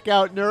 And check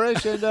out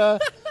Nourish and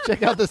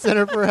check out the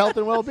Center for Health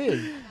and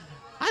Well-Being.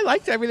 I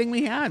liked everything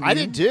we had. I man.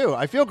 did too.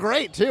 I feel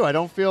great too. I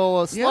don't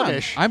feel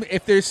sluggish.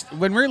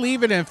 When we're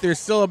leaving, if there's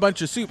still a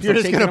bunch of soups, You're I'm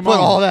just taking gonna them put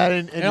home. all that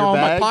in your all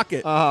in my bag?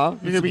 pocket. You're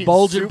Just gonna be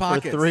bulging soup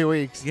pockets. for 3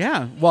 weeks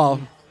Yeah.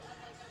 Well,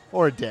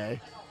 or a day.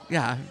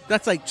 yeah.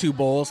 That's like 2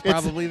 bowls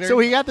probably there. So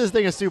we got this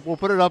thing of soup. We'll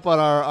put it up on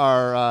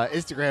our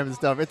Instagram and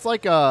stuff. It's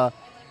like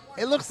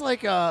it looks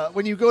like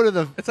when you go to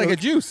the. It's like a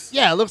juice.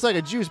 Yeah, it looks like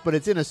a juice, but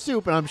it's in a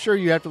soup, and I'm sure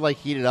you have to like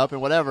heat it up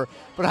and whatever.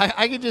 But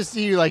I can just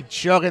see you like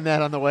chugging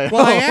that on the way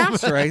Well, home. I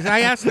asked her.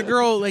 I asked the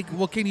girl, like,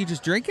 well, can you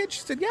just drink it? She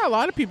said, yeah, a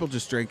lot of people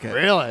just drink it.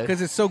 Really?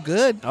 Because it's so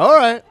good. All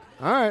right.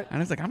 And I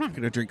was like, I'm not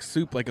going to drink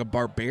soup like a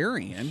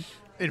barbarian.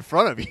 In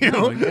front of you.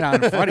 No, yeah,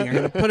 in front of you. I'm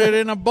going to put it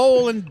in a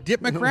bowl and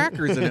dip my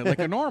crackers in it like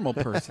a normal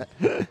person.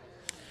 Did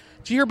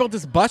you hear about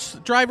this bus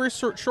driver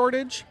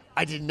shortage?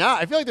 I did not.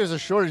 I feel like there's a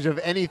shortage of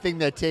anything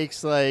that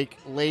takes like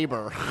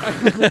labor.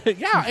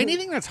 Yeah,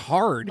 anything that's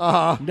hard.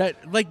 That,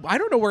 like, I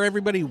don't know where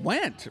everybody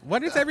went.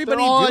 What is everybody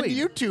They're all doing? on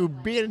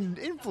YouTube being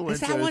influencers. Is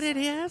that what it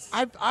is?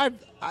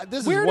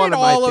 This Where is one did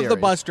of my all of the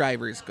theories. bus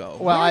drivers go?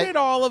 Well, Where did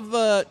all of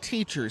the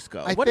teachers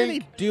go? I What are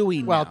think- they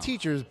doing Well, now?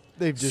 teachers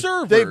they've just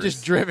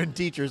Servers. driven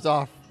teachers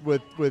off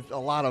with a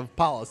lot of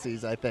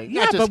policies. I think.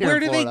 Yeah, Not just but here where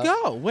in do they Florida.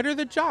 go? What are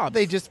the jobs?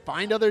 They just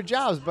find other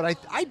jobs. But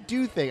I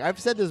do think I've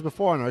said this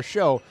before on our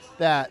show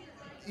that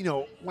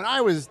when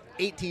I was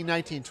 18,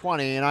 19,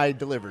 20 and I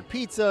delivered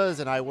pizzas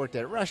and I worked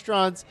at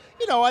restaurants,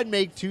 I'd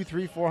make $200,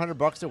 $300,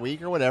 $400 a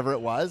week or whatever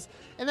it was,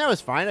 and that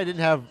was fine. I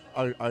didn't have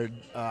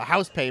a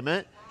house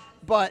payment,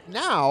 but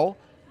now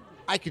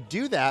I could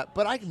do that.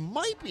 But I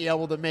might be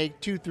able to make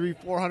 $200,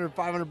 $300, $400,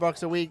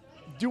 $500 a week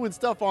doing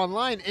stuff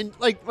online and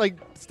like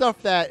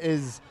stuff that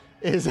is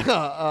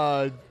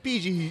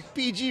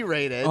PG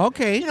rated.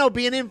 Okay.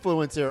 Be an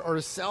influencer or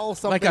sell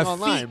something like a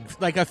online.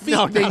 like a feet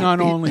No, thing not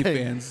on a feet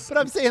thing. OnlyFans. But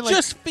I'm saying like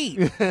just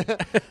feet.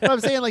 but I'm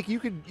saying like you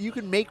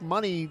could make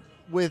money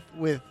with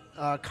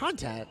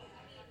content,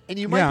 and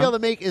you might Yeah. be able to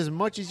make as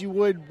much as you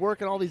would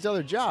working all these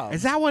other jobs.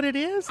 Is that what it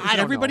is? Is I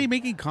don't everybody know.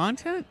 making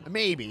content?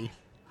 Maybe?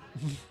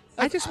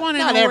 I just want to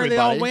Not know where they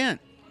all everybody.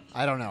 went.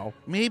 I don't know.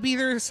 Maybe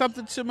there's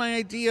something to my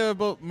idea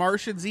about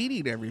Martians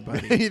eating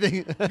everybody. You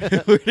think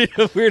Where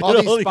did all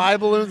these all spy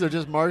balloons are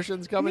just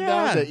Martians coming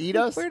down to eat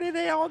us? Where did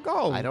they all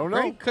go? I don't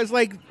know. Because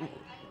like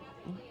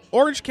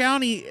Orange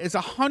County is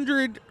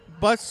 100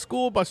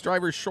 school bus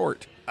drivers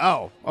short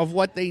Oh, of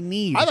what they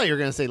need. I thought you were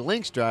going to say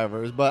Lynx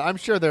drivers, but I'm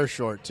sure they're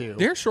short too.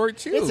 They're short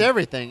too. It's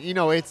everything.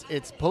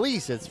 It's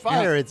police, it's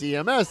fire, it's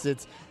EMS,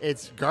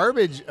 it's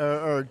garbage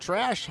or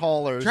trash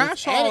haulers. Trash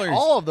It's haulers.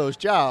 all of those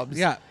jobs.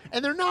 Yeah.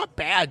 And they're not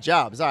bad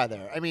jobs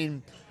either. I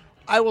mean,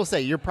 I will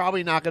say you're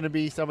probably not going to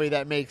be somebody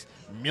that makes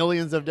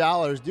millions of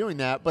dollars doing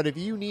that, but if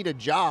you need a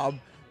job,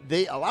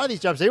 a lot of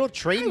these jobs, they will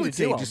train I you would to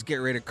say do just them. get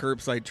rid of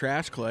curbside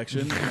trash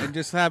collection and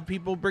just have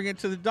people bring it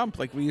to the dump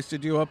like we used to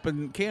do up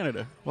in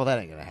Canada. Well, that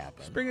ain't going to happen.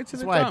 Just bring it to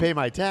That's the why dump. I pay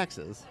my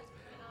taxes.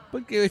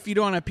 But if you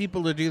don't have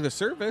people to do the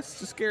service,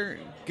 just get rid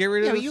Yeah, of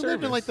but the you service.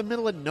 lived in like the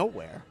middle of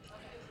nowhere.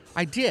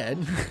 I did.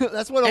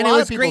 That's what a And it lot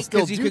was of people great still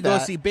because you do could that.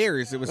 go see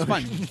bears. It was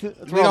fun. That's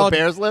We'd where all all- the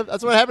bears live.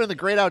 That's what happened in the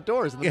Great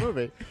Outdoors in the Yeah.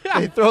 movie. Yeah.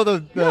 They throw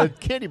the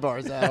candy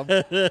bars at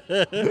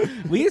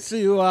them. We used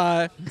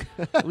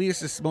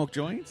to smoke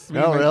joints.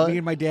 Oh, really? Me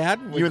and my dad.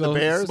 We'd You and the go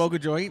bears? smoke a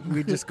joint.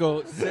 We'd just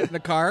go sit in the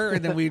car,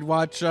 and then we'd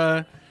watch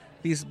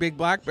these big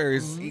black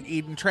bears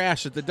eating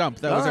trash at the dump.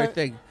 That was All our right.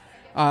 thing.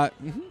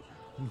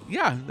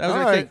 Yeah, that was All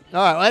our right. thing.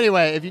 All right. Well,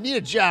 anyway, if you need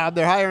a job,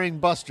 they're hiring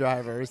bus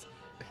drivers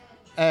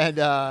and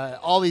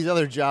all these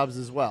other jobs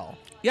as well.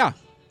 Yeah,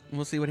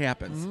 we'll see what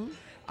happens. Mm-hmm.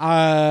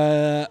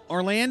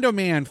 Orlando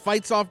man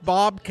fights off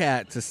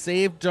bobcat to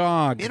save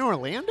dog In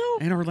Orlando?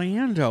 in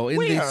Orlando in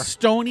the Where?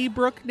 Stony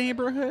Brook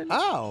neighborhood.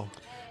 Oh.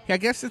 I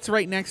guess it's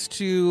right next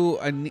to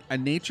a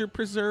nature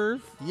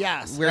preserve.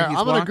 Yes. Where Here, he's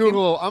I'm gonna walking?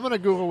 Google. I'm gonna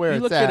Google where You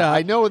it's look at. it up.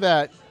 I know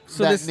that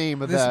So that this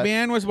name of this that.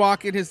 man was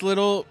walking his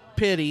little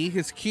pitty,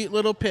 his cute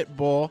little pit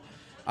bull,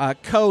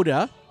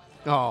 Coda,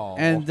 Oh.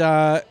 and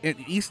in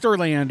East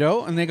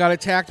Orlando, and they got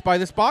attacked by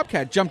this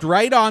bobcat. Jumped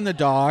right on the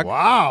dog,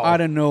 Wow.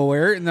 out of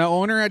nowhere, and the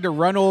owner had to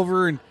run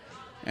over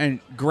and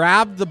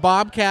grab the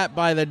bobcat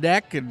by the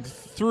neck and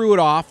threw it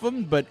off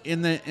him. But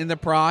in the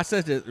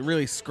process, it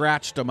really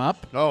scratched him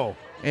up. Oh.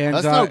 And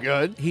That's no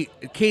good. He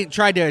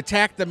tried to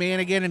attack the man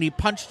again, and he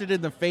punched it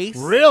in the face.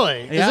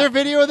 Really? Is Yeah. there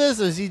video of this,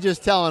 or is he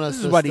just telling us This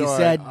is the what he story?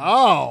 said.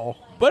 Oh.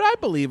 But I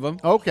believe him.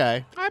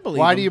 Okay. I believe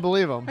Why him. do you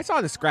believe him? I saw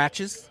the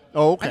scratches.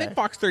 Oh, okay. I think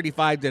Fox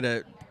 35 did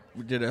a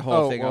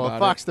whole thing well, about if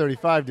Fox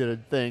 35 did a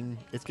thing,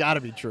 it's got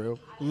to be true.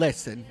 it.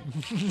 Listen,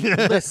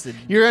 listen.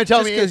 You're gonna tell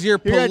Just me 'cause you're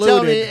gonna tell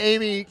me polluted.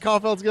 Amy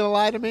Caulfield's gonna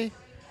lie to me?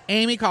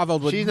 Amy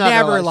Caulfield would She's not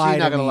never gonna lie- lie she's to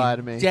not me. gonna lie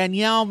to me.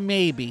 Danielle,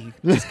 maybe.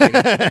 Just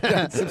kidding.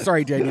 I'm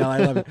sorry, Danielle. I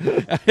love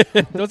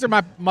it. Those are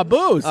my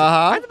booze.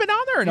 I haven't been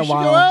on there in You a should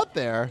while. go out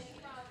there.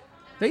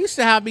 They used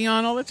to have me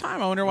on all the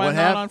time. I wonder why What I'm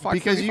not happened? on Fox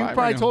Because you 35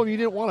 probably right now. told me you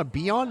didn't want to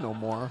be on no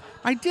more.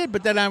 I did,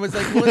 but then I was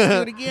like, well, let's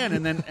do it again.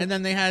 And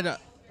then they had.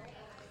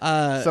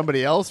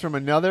 Somebody else from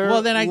another.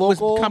 Well, then I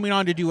local? was coming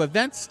on to do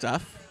event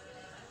stuff,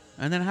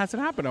 and then it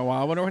hasn't happened in a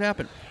while. I wonder what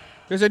happened.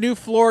 There's a new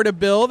Florida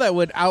bill that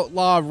would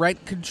outlaw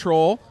rent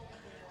control.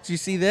 Do you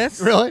see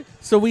this? Really?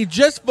 So we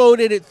just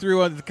voted it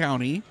through on the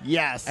county.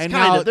 Yes, And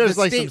kind now of. There's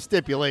the like state- some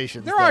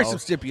stipulations. There are though. some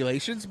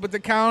stipulations, but the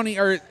county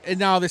and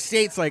now the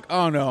state's like,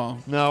 oh no,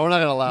 No, we're not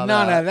gonna allow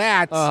none that. of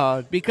that,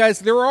 Uh, because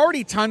there were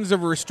already tons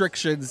of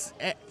restrictions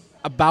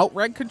about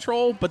rent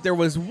control, but there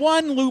was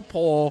one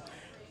loophole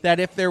that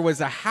if there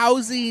was a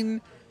housing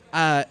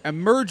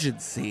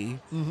emergency,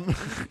 then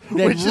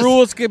Which is-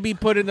 rules could be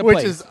put into which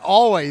place. is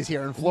always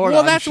here in Florida.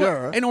 well, that's I'm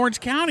sure. what. And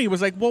Orange County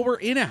was like, well, we're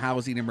in a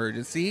housing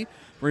emergency.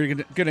 We're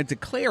going to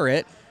declare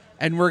it,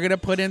 and we're going to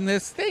put in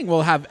this thing.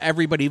 We'll have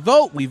everybody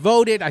vote. We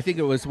voted. I think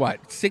it was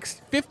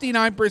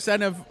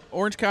 59% of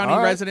Orange County All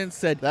right. residents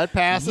said That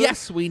passes?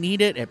 Yes, we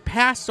need it. It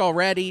passed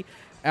already,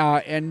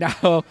 and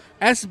now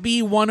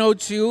SB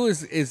 102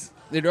 is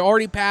it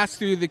already passed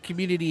through the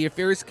Community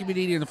Affairs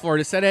Committee in the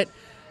Florida Senate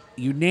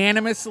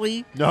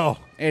unanimously. no.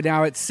 And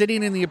now it's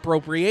sitting in the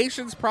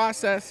appropriations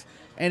process,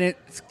 and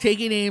it's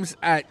taking aims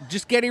at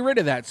just getting rid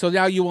of that. So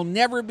now you will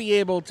never be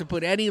able to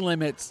put any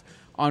limits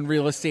on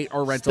real estate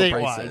or rental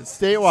prices.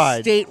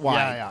 Statewide. Statewide.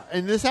 Yeah.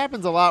 And this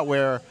happens a lot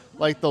where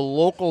like the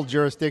local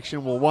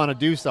jurisdiction will want to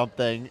do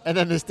something, and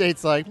then the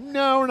state's like,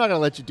 no, we're not going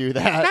to let you do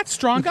that. That's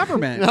strong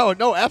government.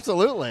 no,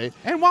 absolutely.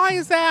 And why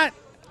is that?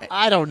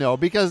 I don't know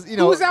because you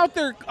know. Who's out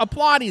there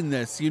applauding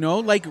this,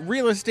 like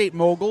real estate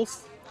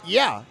moguls?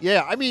 Yeah.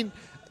 I mean,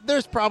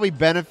 there's probably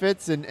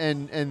benefits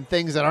and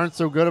things that aren't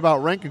so good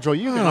about rent control.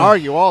 You can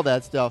argue all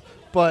that stuff,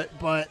 but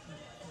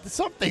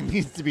something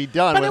needs to be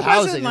done But with it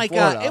housing wasn't like in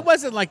Florida. it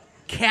wasn't like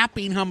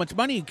capping how much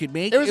money you could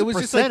make. It was a just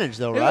like, percentage,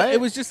 though, right? It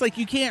was just like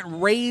you can't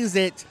raise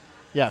it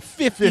yeah,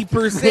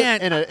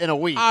 50% in a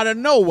week. out of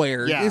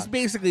nowhere. Yeah. Is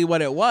basically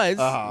what it was,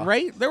 Uh-huh.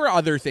 right? There were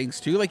other things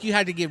too, like you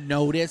had to give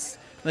notice,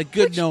 like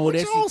good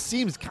notice. Which all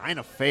seems kind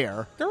of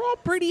fair. They're all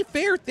pretty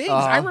fair things.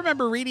 Uh-huh. I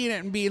remember reading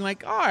it and being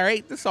like, oh, all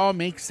right, this all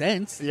makes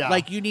sense. Yeah.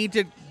 Like you need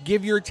to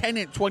give your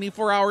tenant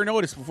 24-hour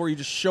notice before you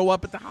just show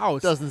up at the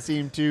house. Doesn't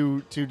seem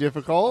too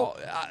difficult.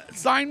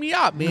 Sign me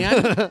up,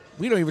 man.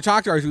 We don't even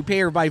talk to ours. We pay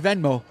her by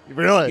Venmo.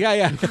 Really?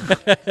 Yeah.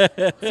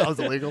 Sounds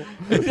illegal.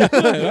 I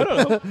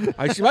don't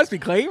know. She must be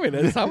claiming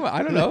it.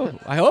 I don't know.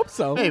 I hope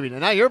so. Maybe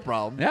not your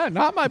problem. Yeah,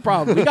 not my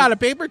problem. We got a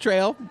paper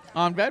trail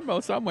on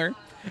Venmo somewhere.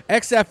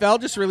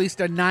 XFL just released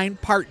a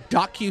 9-part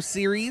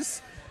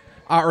docu-series,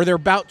 or they're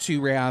about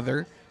to,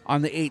 rather,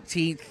 on the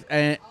 18th,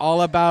 and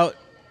all about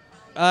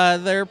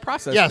their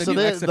process. Yeah, the so new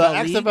the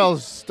league. XFL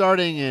is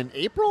starting in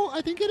April,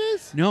 I think it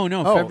is. No,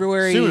 Oh,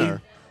 February.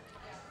 sooner.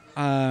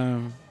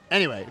 Um,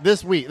 Anyway,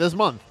 this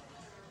month,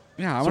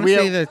 yeah, I So want we to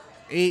say have-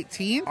 the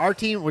 18th our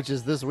team, which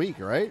is this week,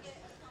 right?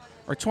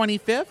 or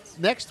 25th.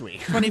 Next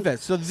week. 25th.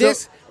 So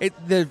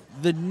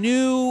the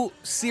new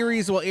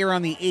series will air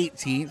on the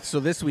 18th, so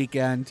this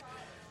weekend,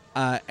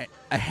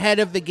 ahead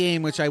of the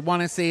game, which I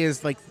want to say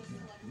is like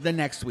the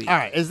next week. All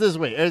right, it's this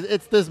week.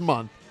 It's this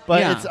month.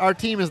 But Yeah. it's our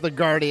team is the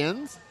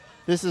Guardians.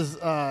 This is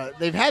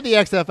they've had the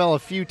XFL a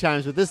few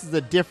times, but this is a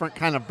different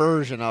kind of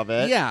version of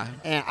it. Yeah.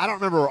 And I don't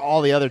remember where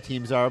all the other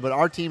teams are, but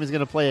our team is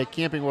going to play at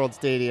Camping World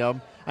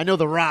Stadium. I know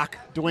The Rock,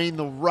 Dwayne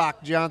The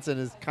Rock Johnson,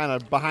 is kind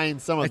of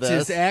behind some of It's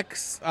this. his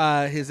ex.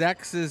 His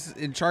ex is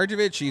in charge of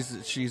it.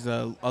 She's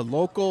a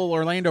local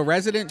Orlando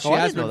resident. She I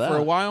has didn't been know for a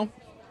that. while.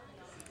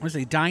 Was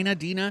it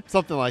Dina?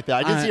 Something like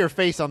that. I did see her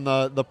face on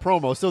the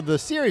promo. So the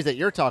series that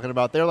you're talking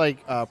about, they're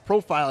like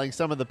profiling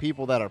some of the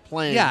people that are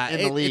playing in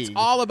the league. It's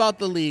all about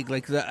the league,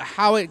 like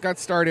how it got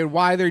started,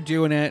 why they're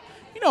doing it.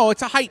 You know,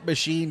 it's a hype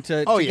machine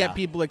to yeah. get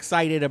people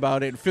excited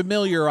about it,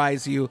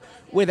 familiarize you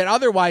with it.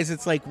 Otherwise,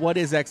 it's like, what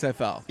is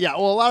XFL? Yeah,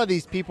 well, a lot of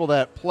these people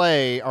that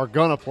play are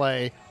going to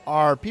play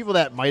are people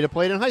that might have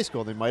played in high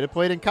school. They might have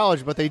played in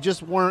college, but they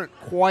just weren't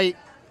quite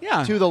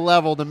to the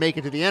level to make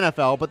it to the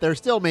NFL, but they're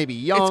still maybe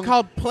young. It's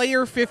called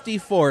Player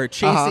 54,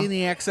 Chasing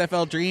the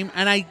XFL Dream.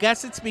 And I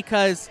guess it's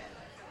because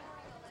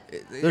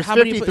there's how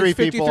 53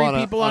 many,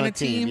 people on a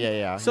team.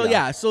 Yeah.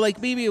 So like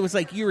maybe it was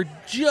like you were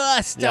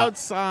just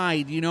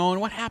outside, you know,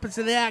 and what happens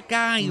to that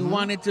guy who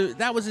wanted to,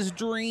 that was his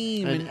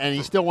dream. And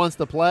he still wants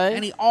to play.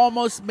 And he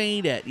almost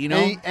made it, you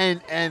know.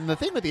 And the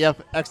thing with the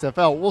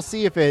XFL, we'll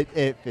see if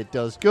it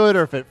does good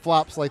or if it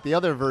flops like the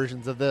other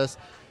versions of this.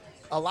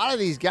 A lot of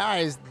these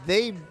guys,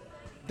 they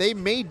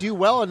may do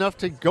well enough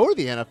to go to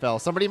the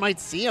NFL. Somebody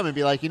might see him and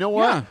be like, you know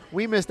what? Yeah.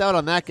 We missed out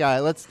on that guy.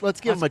 Let's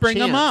give him a bring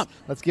chance. him up.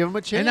 Let's give him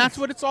a chance. And that's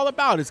what it's all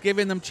about, is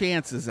giving them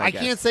chances, I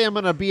guess. can't say I'm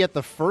going to be at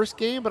the first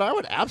game, but I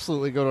would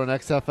absolutely go to an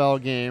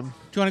XFL game.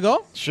 Do you want to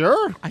go?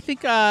 Sure. I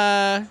think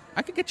I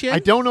could get you in. I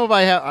don't know if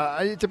I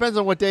have. It depends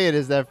on what day it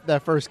is,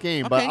 that first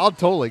game, but Okay. I'll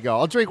totally go.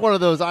 I'll drink one of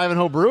those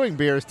Ivanhoe Brewing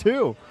beers,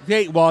 too.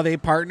 They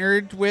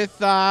partnered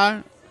with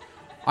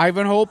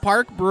Ivanhoe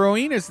Park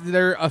Brewing is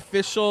their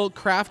official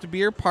craft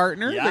beer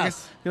partner.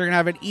 Yes. They're going to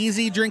have an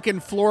easy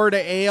drinking Florida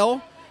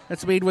ale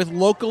that's made with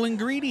local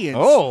ingredients.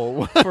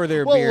 Oh. For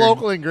their well, beer.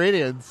 local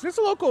ingredients. There's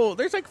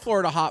like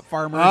Florida hop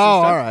farmers.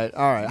 Oh, and stuff.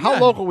 all right. How Yeah.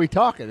 local we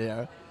talking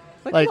here?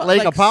 Like what?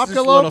 Lake Like Apopka just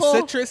a local? little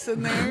citrus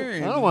in there. I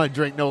don't want to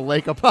drink no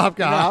Lake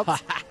Apopka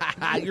hops.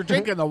 You're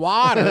drinking the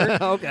water.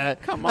 Okay.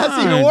 Come That's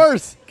on. even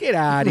worse. Get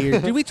out of here.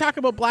 Did we talk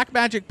about Black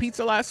Magic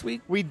Pizza last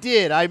week? We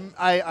did.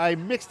 I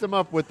mixed them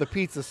up with the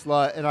Pizza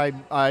Slut, and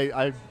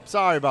I'm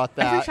sorry about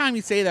that. Every time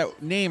you say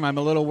that name, I'm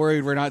a little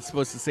worried we're not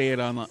supposed to say it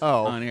on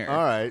air.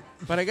 All right.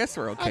 But I guess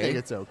we're okay. I think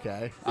it's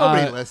okay.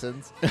 Nobody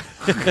listens.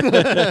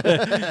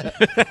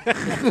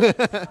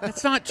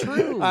 That's not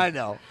true. I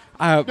know.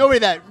 Nobody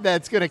Nobody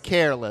that's going to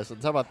care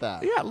listens. How about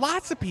that? Yeah,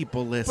 lots of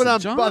people listen. But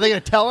John. are they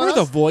going to tell We're us?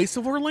 the voice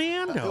of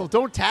Orlando. Well,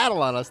 don't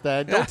tattle on us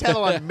then. Don't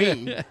tattle on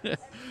me.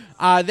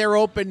 They're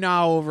open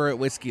now over at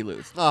Whiskey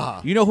Lou's.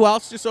 Uh-huh. You know who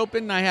else just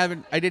opened? I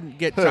didn't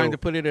get Who? time to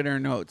put it in our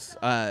notes.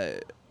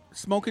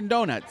 Smoking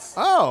Donuts.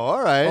 Oh,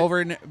 all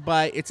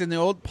right. It's in the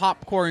old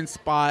popcorn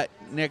spot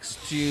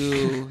next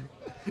to.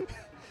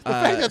 The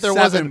fact that there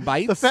Seven wasn't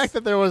Bites. the fact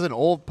that there was an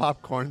old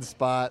popcorn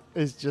spot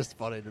is just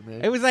funny to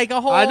me. It was like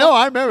a whole. I know.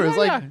 I remember. It was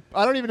Yeah, like yeah.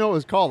 I don't even know what it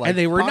was called. Like And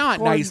they were not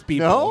popcorn- nice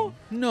people.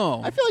 No.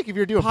 No. I feel like if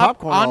you're doing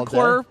popcorn all day-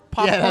 Encore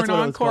popcorn, Yeah, that's what it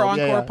was encore, called.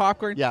 encore Yeah.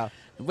 popcorn. Yeah.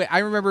 I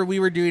remember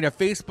we were doing a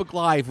Facebook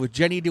Live with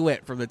Jenny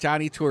DeWitt from the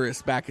Tiny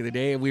Tourist back in the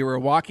day, and we were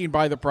walking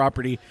by the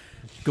property,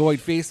 going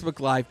Facebook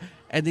Live,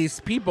 and these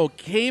people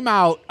came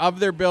out of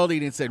their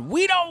building and said,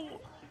 "We don't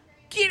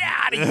get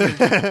out of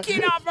here,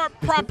 get off our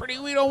property.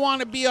 We don't want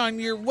to be on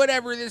your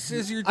whatever this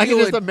is you're I can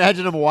doing." just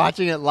imagine them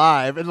watching it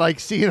live and like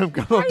seeing them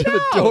come up to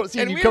the door,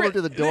 seeing you come up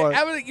to the door.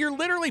 You're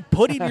literally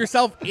putting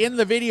yourself in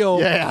the video,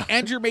 Yeah.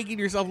 and you're making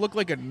yourself look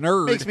like a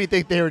nerd. Makes me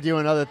think they were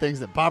doing other things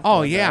than popcorn.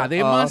 Oh yeah,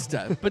 they must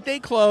have. But they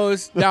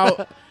closed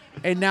now,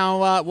 and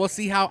now we'll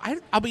see how.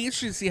 I'll be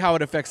interested to see how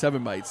it affects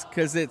Seven Bites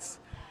because it's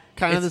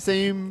kind of the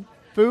same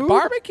food.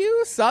 barbecue,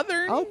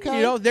 Southern. Okay.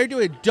 You know they're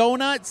doing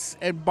donuts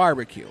and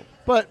barbecue.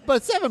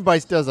 But Seven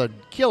Bites does a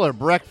killer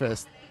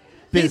breakfast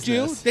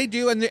business. They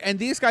do, and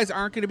these guys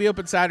aren't going to be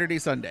open Saturday,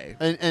 Sunday.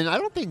 And I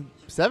don't think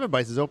Seven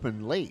Bites is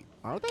open late,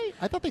 are they?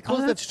 I thought they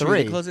closed that's at true.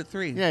 3. They close at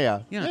 3.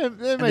 Yeah. Yeah. It And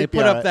might they be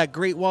put all up right. that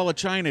Great Wall of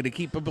China to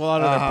keep people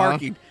out of their Uh-huh.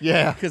 parking.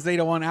 Yeah. Because they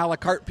don't want a la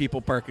carte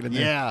people parking in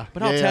there. Yeah.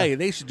 But I'll Yeah, tell yeah. you,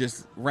 they should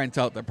just rent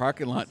out the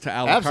parking lot to a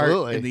la carte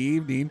Absolutely. in the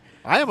evening.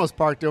 I almost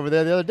parked over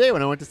there the other day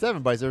when I went to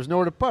Seven Bites. There was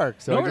nowhere to park.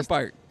 So Nowhere I to just,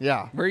 park.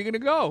 Yeah. Where are you going to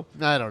go?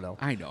 I don't know.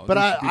 I know. But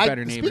They should be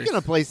better neighbors. speaking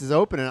of places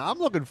opening, I'm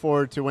looking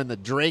forward to when the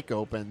Drake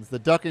opens, the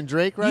Duck and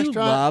Drake restaurant.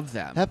 You love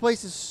them. That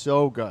place is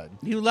so good.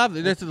 You love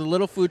it. There's the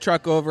little food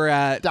truck over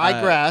at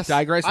Digress.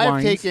 Digress I've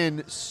Wines.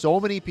 taken so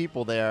many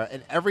people there,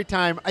 and every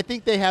time I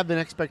think they have an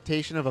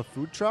expectation of a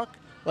food truck.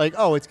 Like,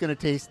 oh, it's going to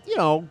taste,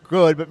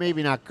 good, but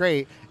maybe not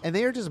great. And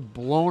they are just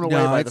blown away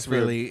No, by the it's food.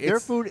 really- Their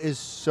it's- food is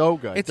so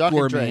good. it's Duck and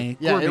gourmet. Drake.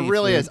 Yeah, Gourmet it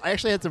really food. is. I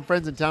actually had some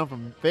friends in town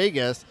from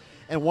Vegas,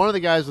 and one of the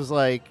guys was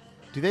like,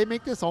 do they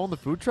make this all in the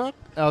food truck?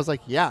 And I was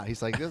like, yeah.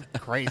 He's like, this is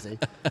crazy.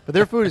 But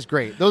their food is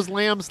great. Those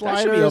lamb That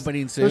sliders, should be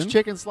opening soon. those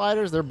chicken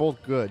sliders, they're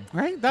both good.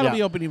 Right? That'll Yeah.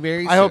 be opening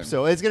very soon. I hope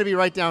so. It's going to be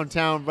right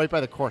downtown, right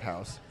by the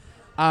courthouse.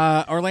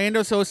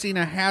 Orlando's hosting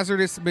a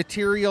hazardous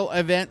material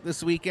event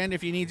this weekend.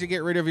 If you need to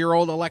get rid of your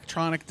old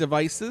electronic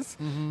devices,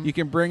 you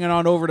can bring it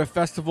on over to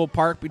Festival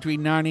Park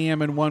between 9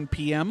 a.m. and 1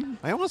 p.m.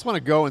 I almost want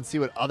to go and see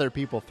what other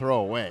people throw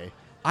away.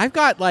 I've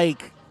got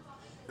like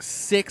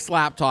 6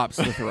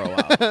 laptops to throw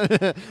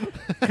out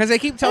because I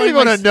keep I don't telling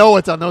even want to know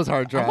what's on those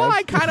hard drives. Well,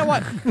 I kind of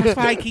want. That's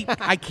why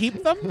I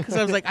keep them because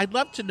I was like, I'd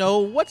love to know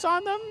what's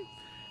on them.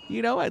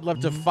 You know, I'd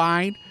love to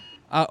find.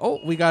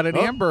 We got an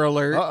Amber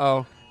Alert.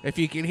 Uh-oh. If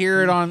you can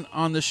hear it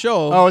on the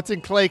show. Oh, it's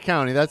in Clay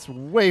County. That's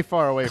way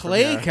far away from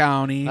Clay here.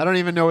 County. I don't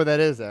even know where that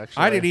is,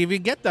 actually. I didn't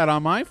even get that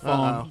on my phone.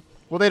 Uh-oh.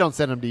 Well, they don't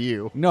send them to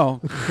you. No,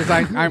 because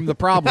I'm the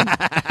problem.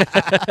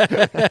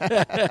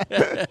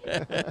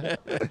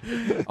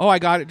 Oh, I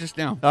got it just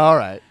now. All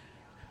right.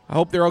 I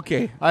hope they're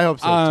okay. I hope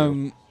so,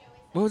 too.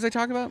 What was I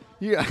talking about?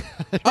 Yeah.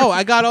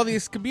 I got all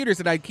these computers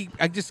and I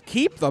just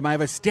keep them. I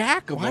have a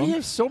stack of Why them. do you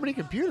have so many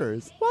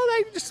computers? Well,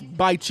 I just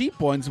buy cheap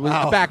ones.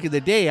 Oh. Back in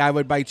the day, I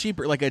would buy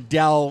cheaper, like a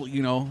Dell,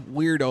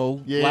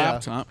 weirdo Yeah.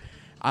 laptop.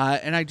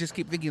 And I just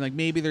keep thinking, like,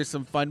 maybe there's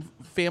some fun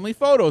family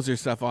photos or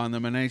stuff on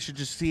them, and I should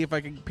just see if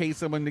I can pay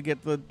someone to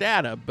get the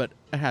data, but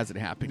it hasn't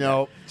happened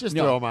No, yet. just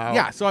throw them out.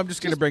 Yeah, so I'm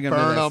just going to bring them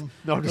burn to them.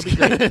 No, I'm just this.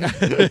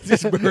 kidding.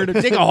 Just burn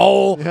them. Take a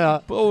hole, Yeah.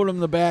 put them in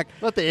the back.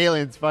 Let the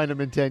aliens find them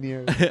in 10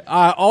 years.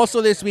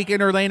 Also this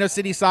weekend, Orlando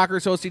City Soccer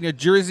is hosting a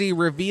jersey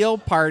reveal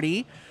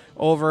party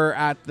over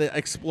at the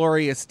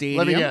Exploria Stadium.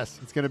 Let me guess.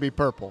 It's going to be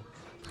purple.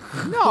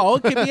 No,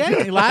 it could be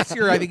anything. Last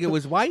year, I think it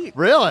was white.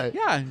 Really?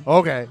 Yeah.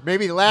 Okay.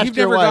 Maybe last You've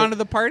year never white. gone to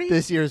the party?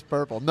 This year's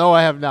purple. No,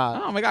 I have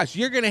not. Oh my gosh,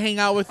 you're gonna hang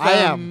out with them I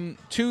am.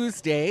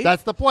 Tuesday.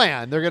 That's the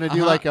plan. They're going to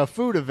do Uh-huh. like a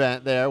food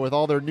event there with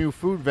all their new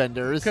food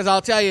vendors. because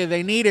I'll tell you,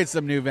 they needed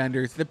some new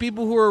vendors. The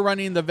people who were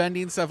running the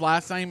vending stuff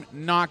last time,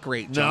 not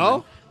great.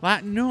 No?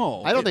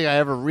 No. I don't think I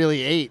ever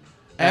really ate.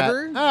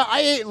 Ever? I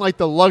ate in like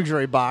the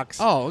luxury box.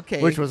 Oh,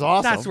 okay. Which was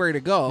awesome. That's where to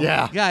go.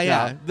 Yeah, Yeah.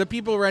 yeah. The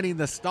people running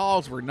the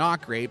stalls were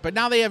not great, but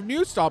now they have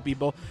new stall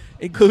people,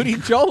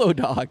 including Cholo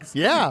Dogs.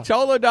 Yeah.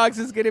 Cholo Dogs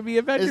is going to be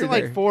a vendor Isn't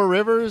there. like Four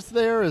Rivers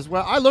there as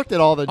well? I looked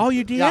at all the. Oh,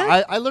 you did?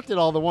 Yeah, I looked at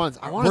all the ones.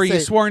 I want Were to you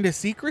say sworn to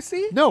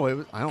secrecy? no. It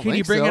was, I don't. Can think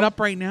you bring so. it up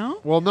right now?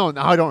 Well, no,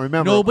 I don't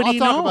remember. Nobody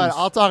I'll talk About knows. it.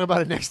 I'll talk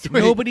about it next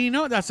week. Nobody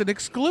knows. That's an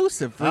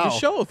exclusive for the Oh,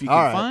 show if you all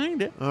can right.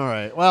 find it. All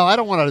right. Well, I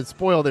don't want to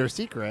spoil their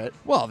secret.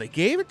 Well, they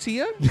gave it to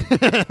you.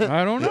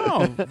 I don't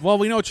know. Well,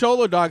 we know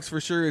Cholo Dogs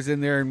for sure is in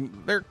there,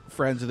 and they're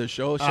friends of the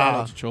show. Shout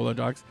out to Cholo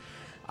Dogs.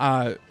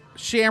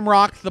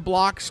 Shamrock the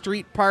Block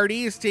Street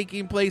Party is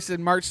taking place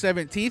in March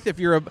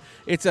 17th.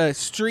 It's a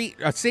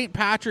St.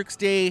 Patrick's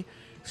Day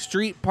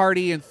street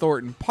party in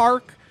Thornton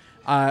Park.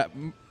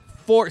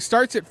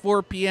 Starts at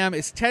 4 p.m.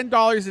 It's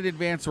 $10 in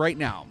advance right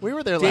now. We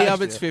were there Day last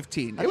of it's year.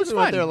 15. I It was think we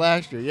went fun. there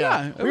last year.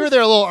 Yeah, Yeah, it we were was-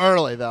 there a little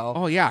early though.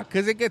 Oh yeah,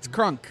 because it gets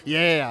crunk.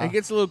 Yeah. It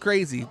gets a little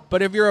crazy.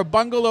 But if you're a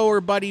Bungalow or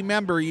Buddy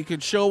member, you can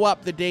show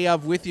up the day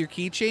of with your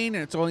keychain, and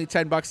it's only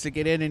 $10 to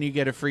get in, and you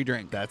get a free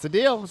drink. That's a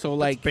deal. So, It's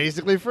like-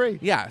 basically free.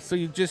 Yeah, so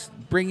you just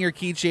bring your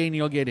keychain,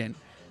 you'll get in.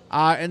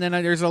 And then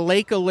there's a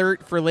lake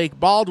alert for Lake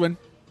Baldwin.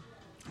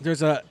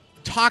 There's a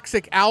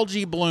toxic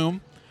algae bloom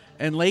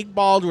in Lake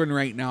Baldwin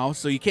right now,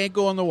 so you can't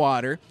go in the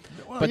water.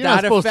 Well, but you're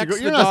not that supposed affects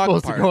to go, the you're not dog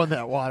supposed park. to go in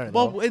that water.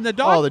 Well, though. in the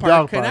dog the park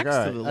dog connects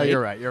all to right. the Oh, lake.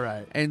 you're right. You're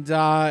right.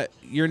 And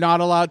you're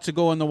not allowed to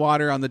go in the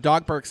water on the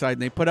dog park side.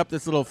 And they put up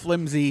this little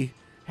flimsy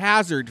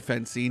hazard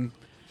fencing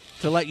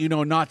to let you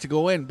know not to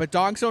go in. But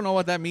dogs don't know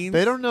what that means.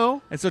 They don't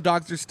know. And so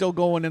dogs are still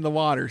going in the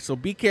water. So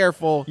be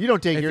careful. You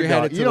don't take if your you're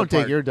dog. headed to You the don't take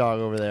park. your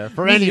dog over there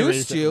for He any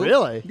used reason. to.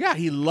 Really? Yeah,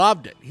 he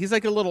loved it. He's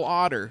like a little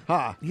otter.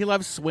 Huh. He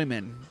loves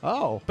swimming.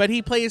 Oh. But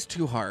he plays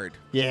too hard.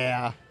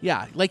 Yeah.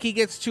 Yeah, like he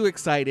gets too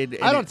excited.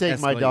 I and don't it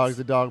take my escalates. dogs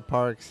to dog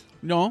parks.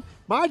 No?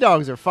 My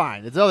dogs are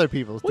fine. It's other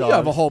people's Well, dogs. you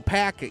have a whole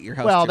pack at your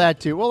house. Well, too. that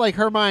too. Well, like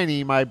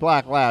Hermione, my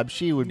black lab,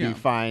 she would Yeah. be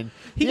fine.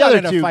 He The got other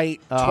in a two-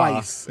 fight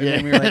twice. And yeah.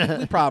 then we were like,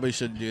 we probably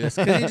shouldn't do this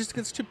because he just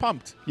gets too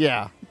pumped.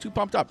 Yeah. Too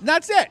pumped up. And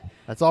that's it.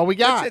 That's all we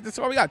got. That's it. That's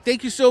all we got.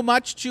 Thank you so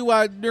much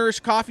to Nourish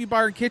Coffee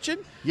Bar and Kitchen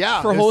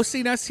Yeah, for it's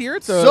hosting us here.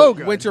 It's a so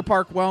good. Winter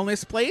Park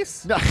Wellness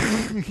Place No,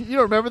 you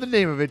don't remember the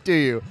name of it, do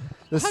you?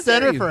 The How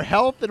Center dare you. for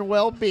Health and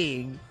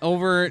Well-Being.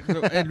 over,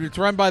 and it's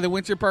run by the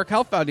Winter Park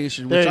Health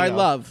Foundation, There which you I go.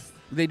 love.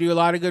 They do a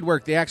lot of good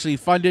work. They actually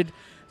funded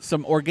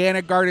some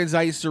organic gardens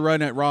I used to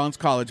run at Rollins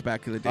College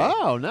back in the day.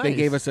 Oh, nice. They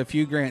gave us a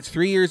few grants.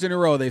 3 years in a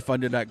row they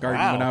funded that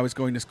garden Wow. when I was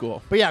going to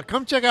school. But yeah,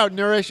 come check out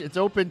Nourish. It's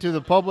open to the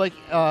public.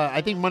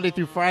 I think Monday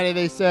through Friday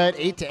they said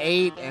 8 to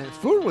 8, and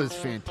food was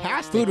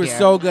fantastic. Food was here.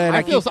 so good.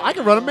 I feel so, I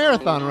could run a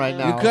marathon right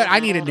now. You could. I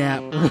need a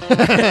nap,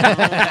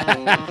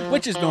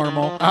 which is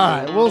normal. All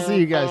right, we'll see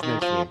you guys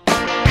next week.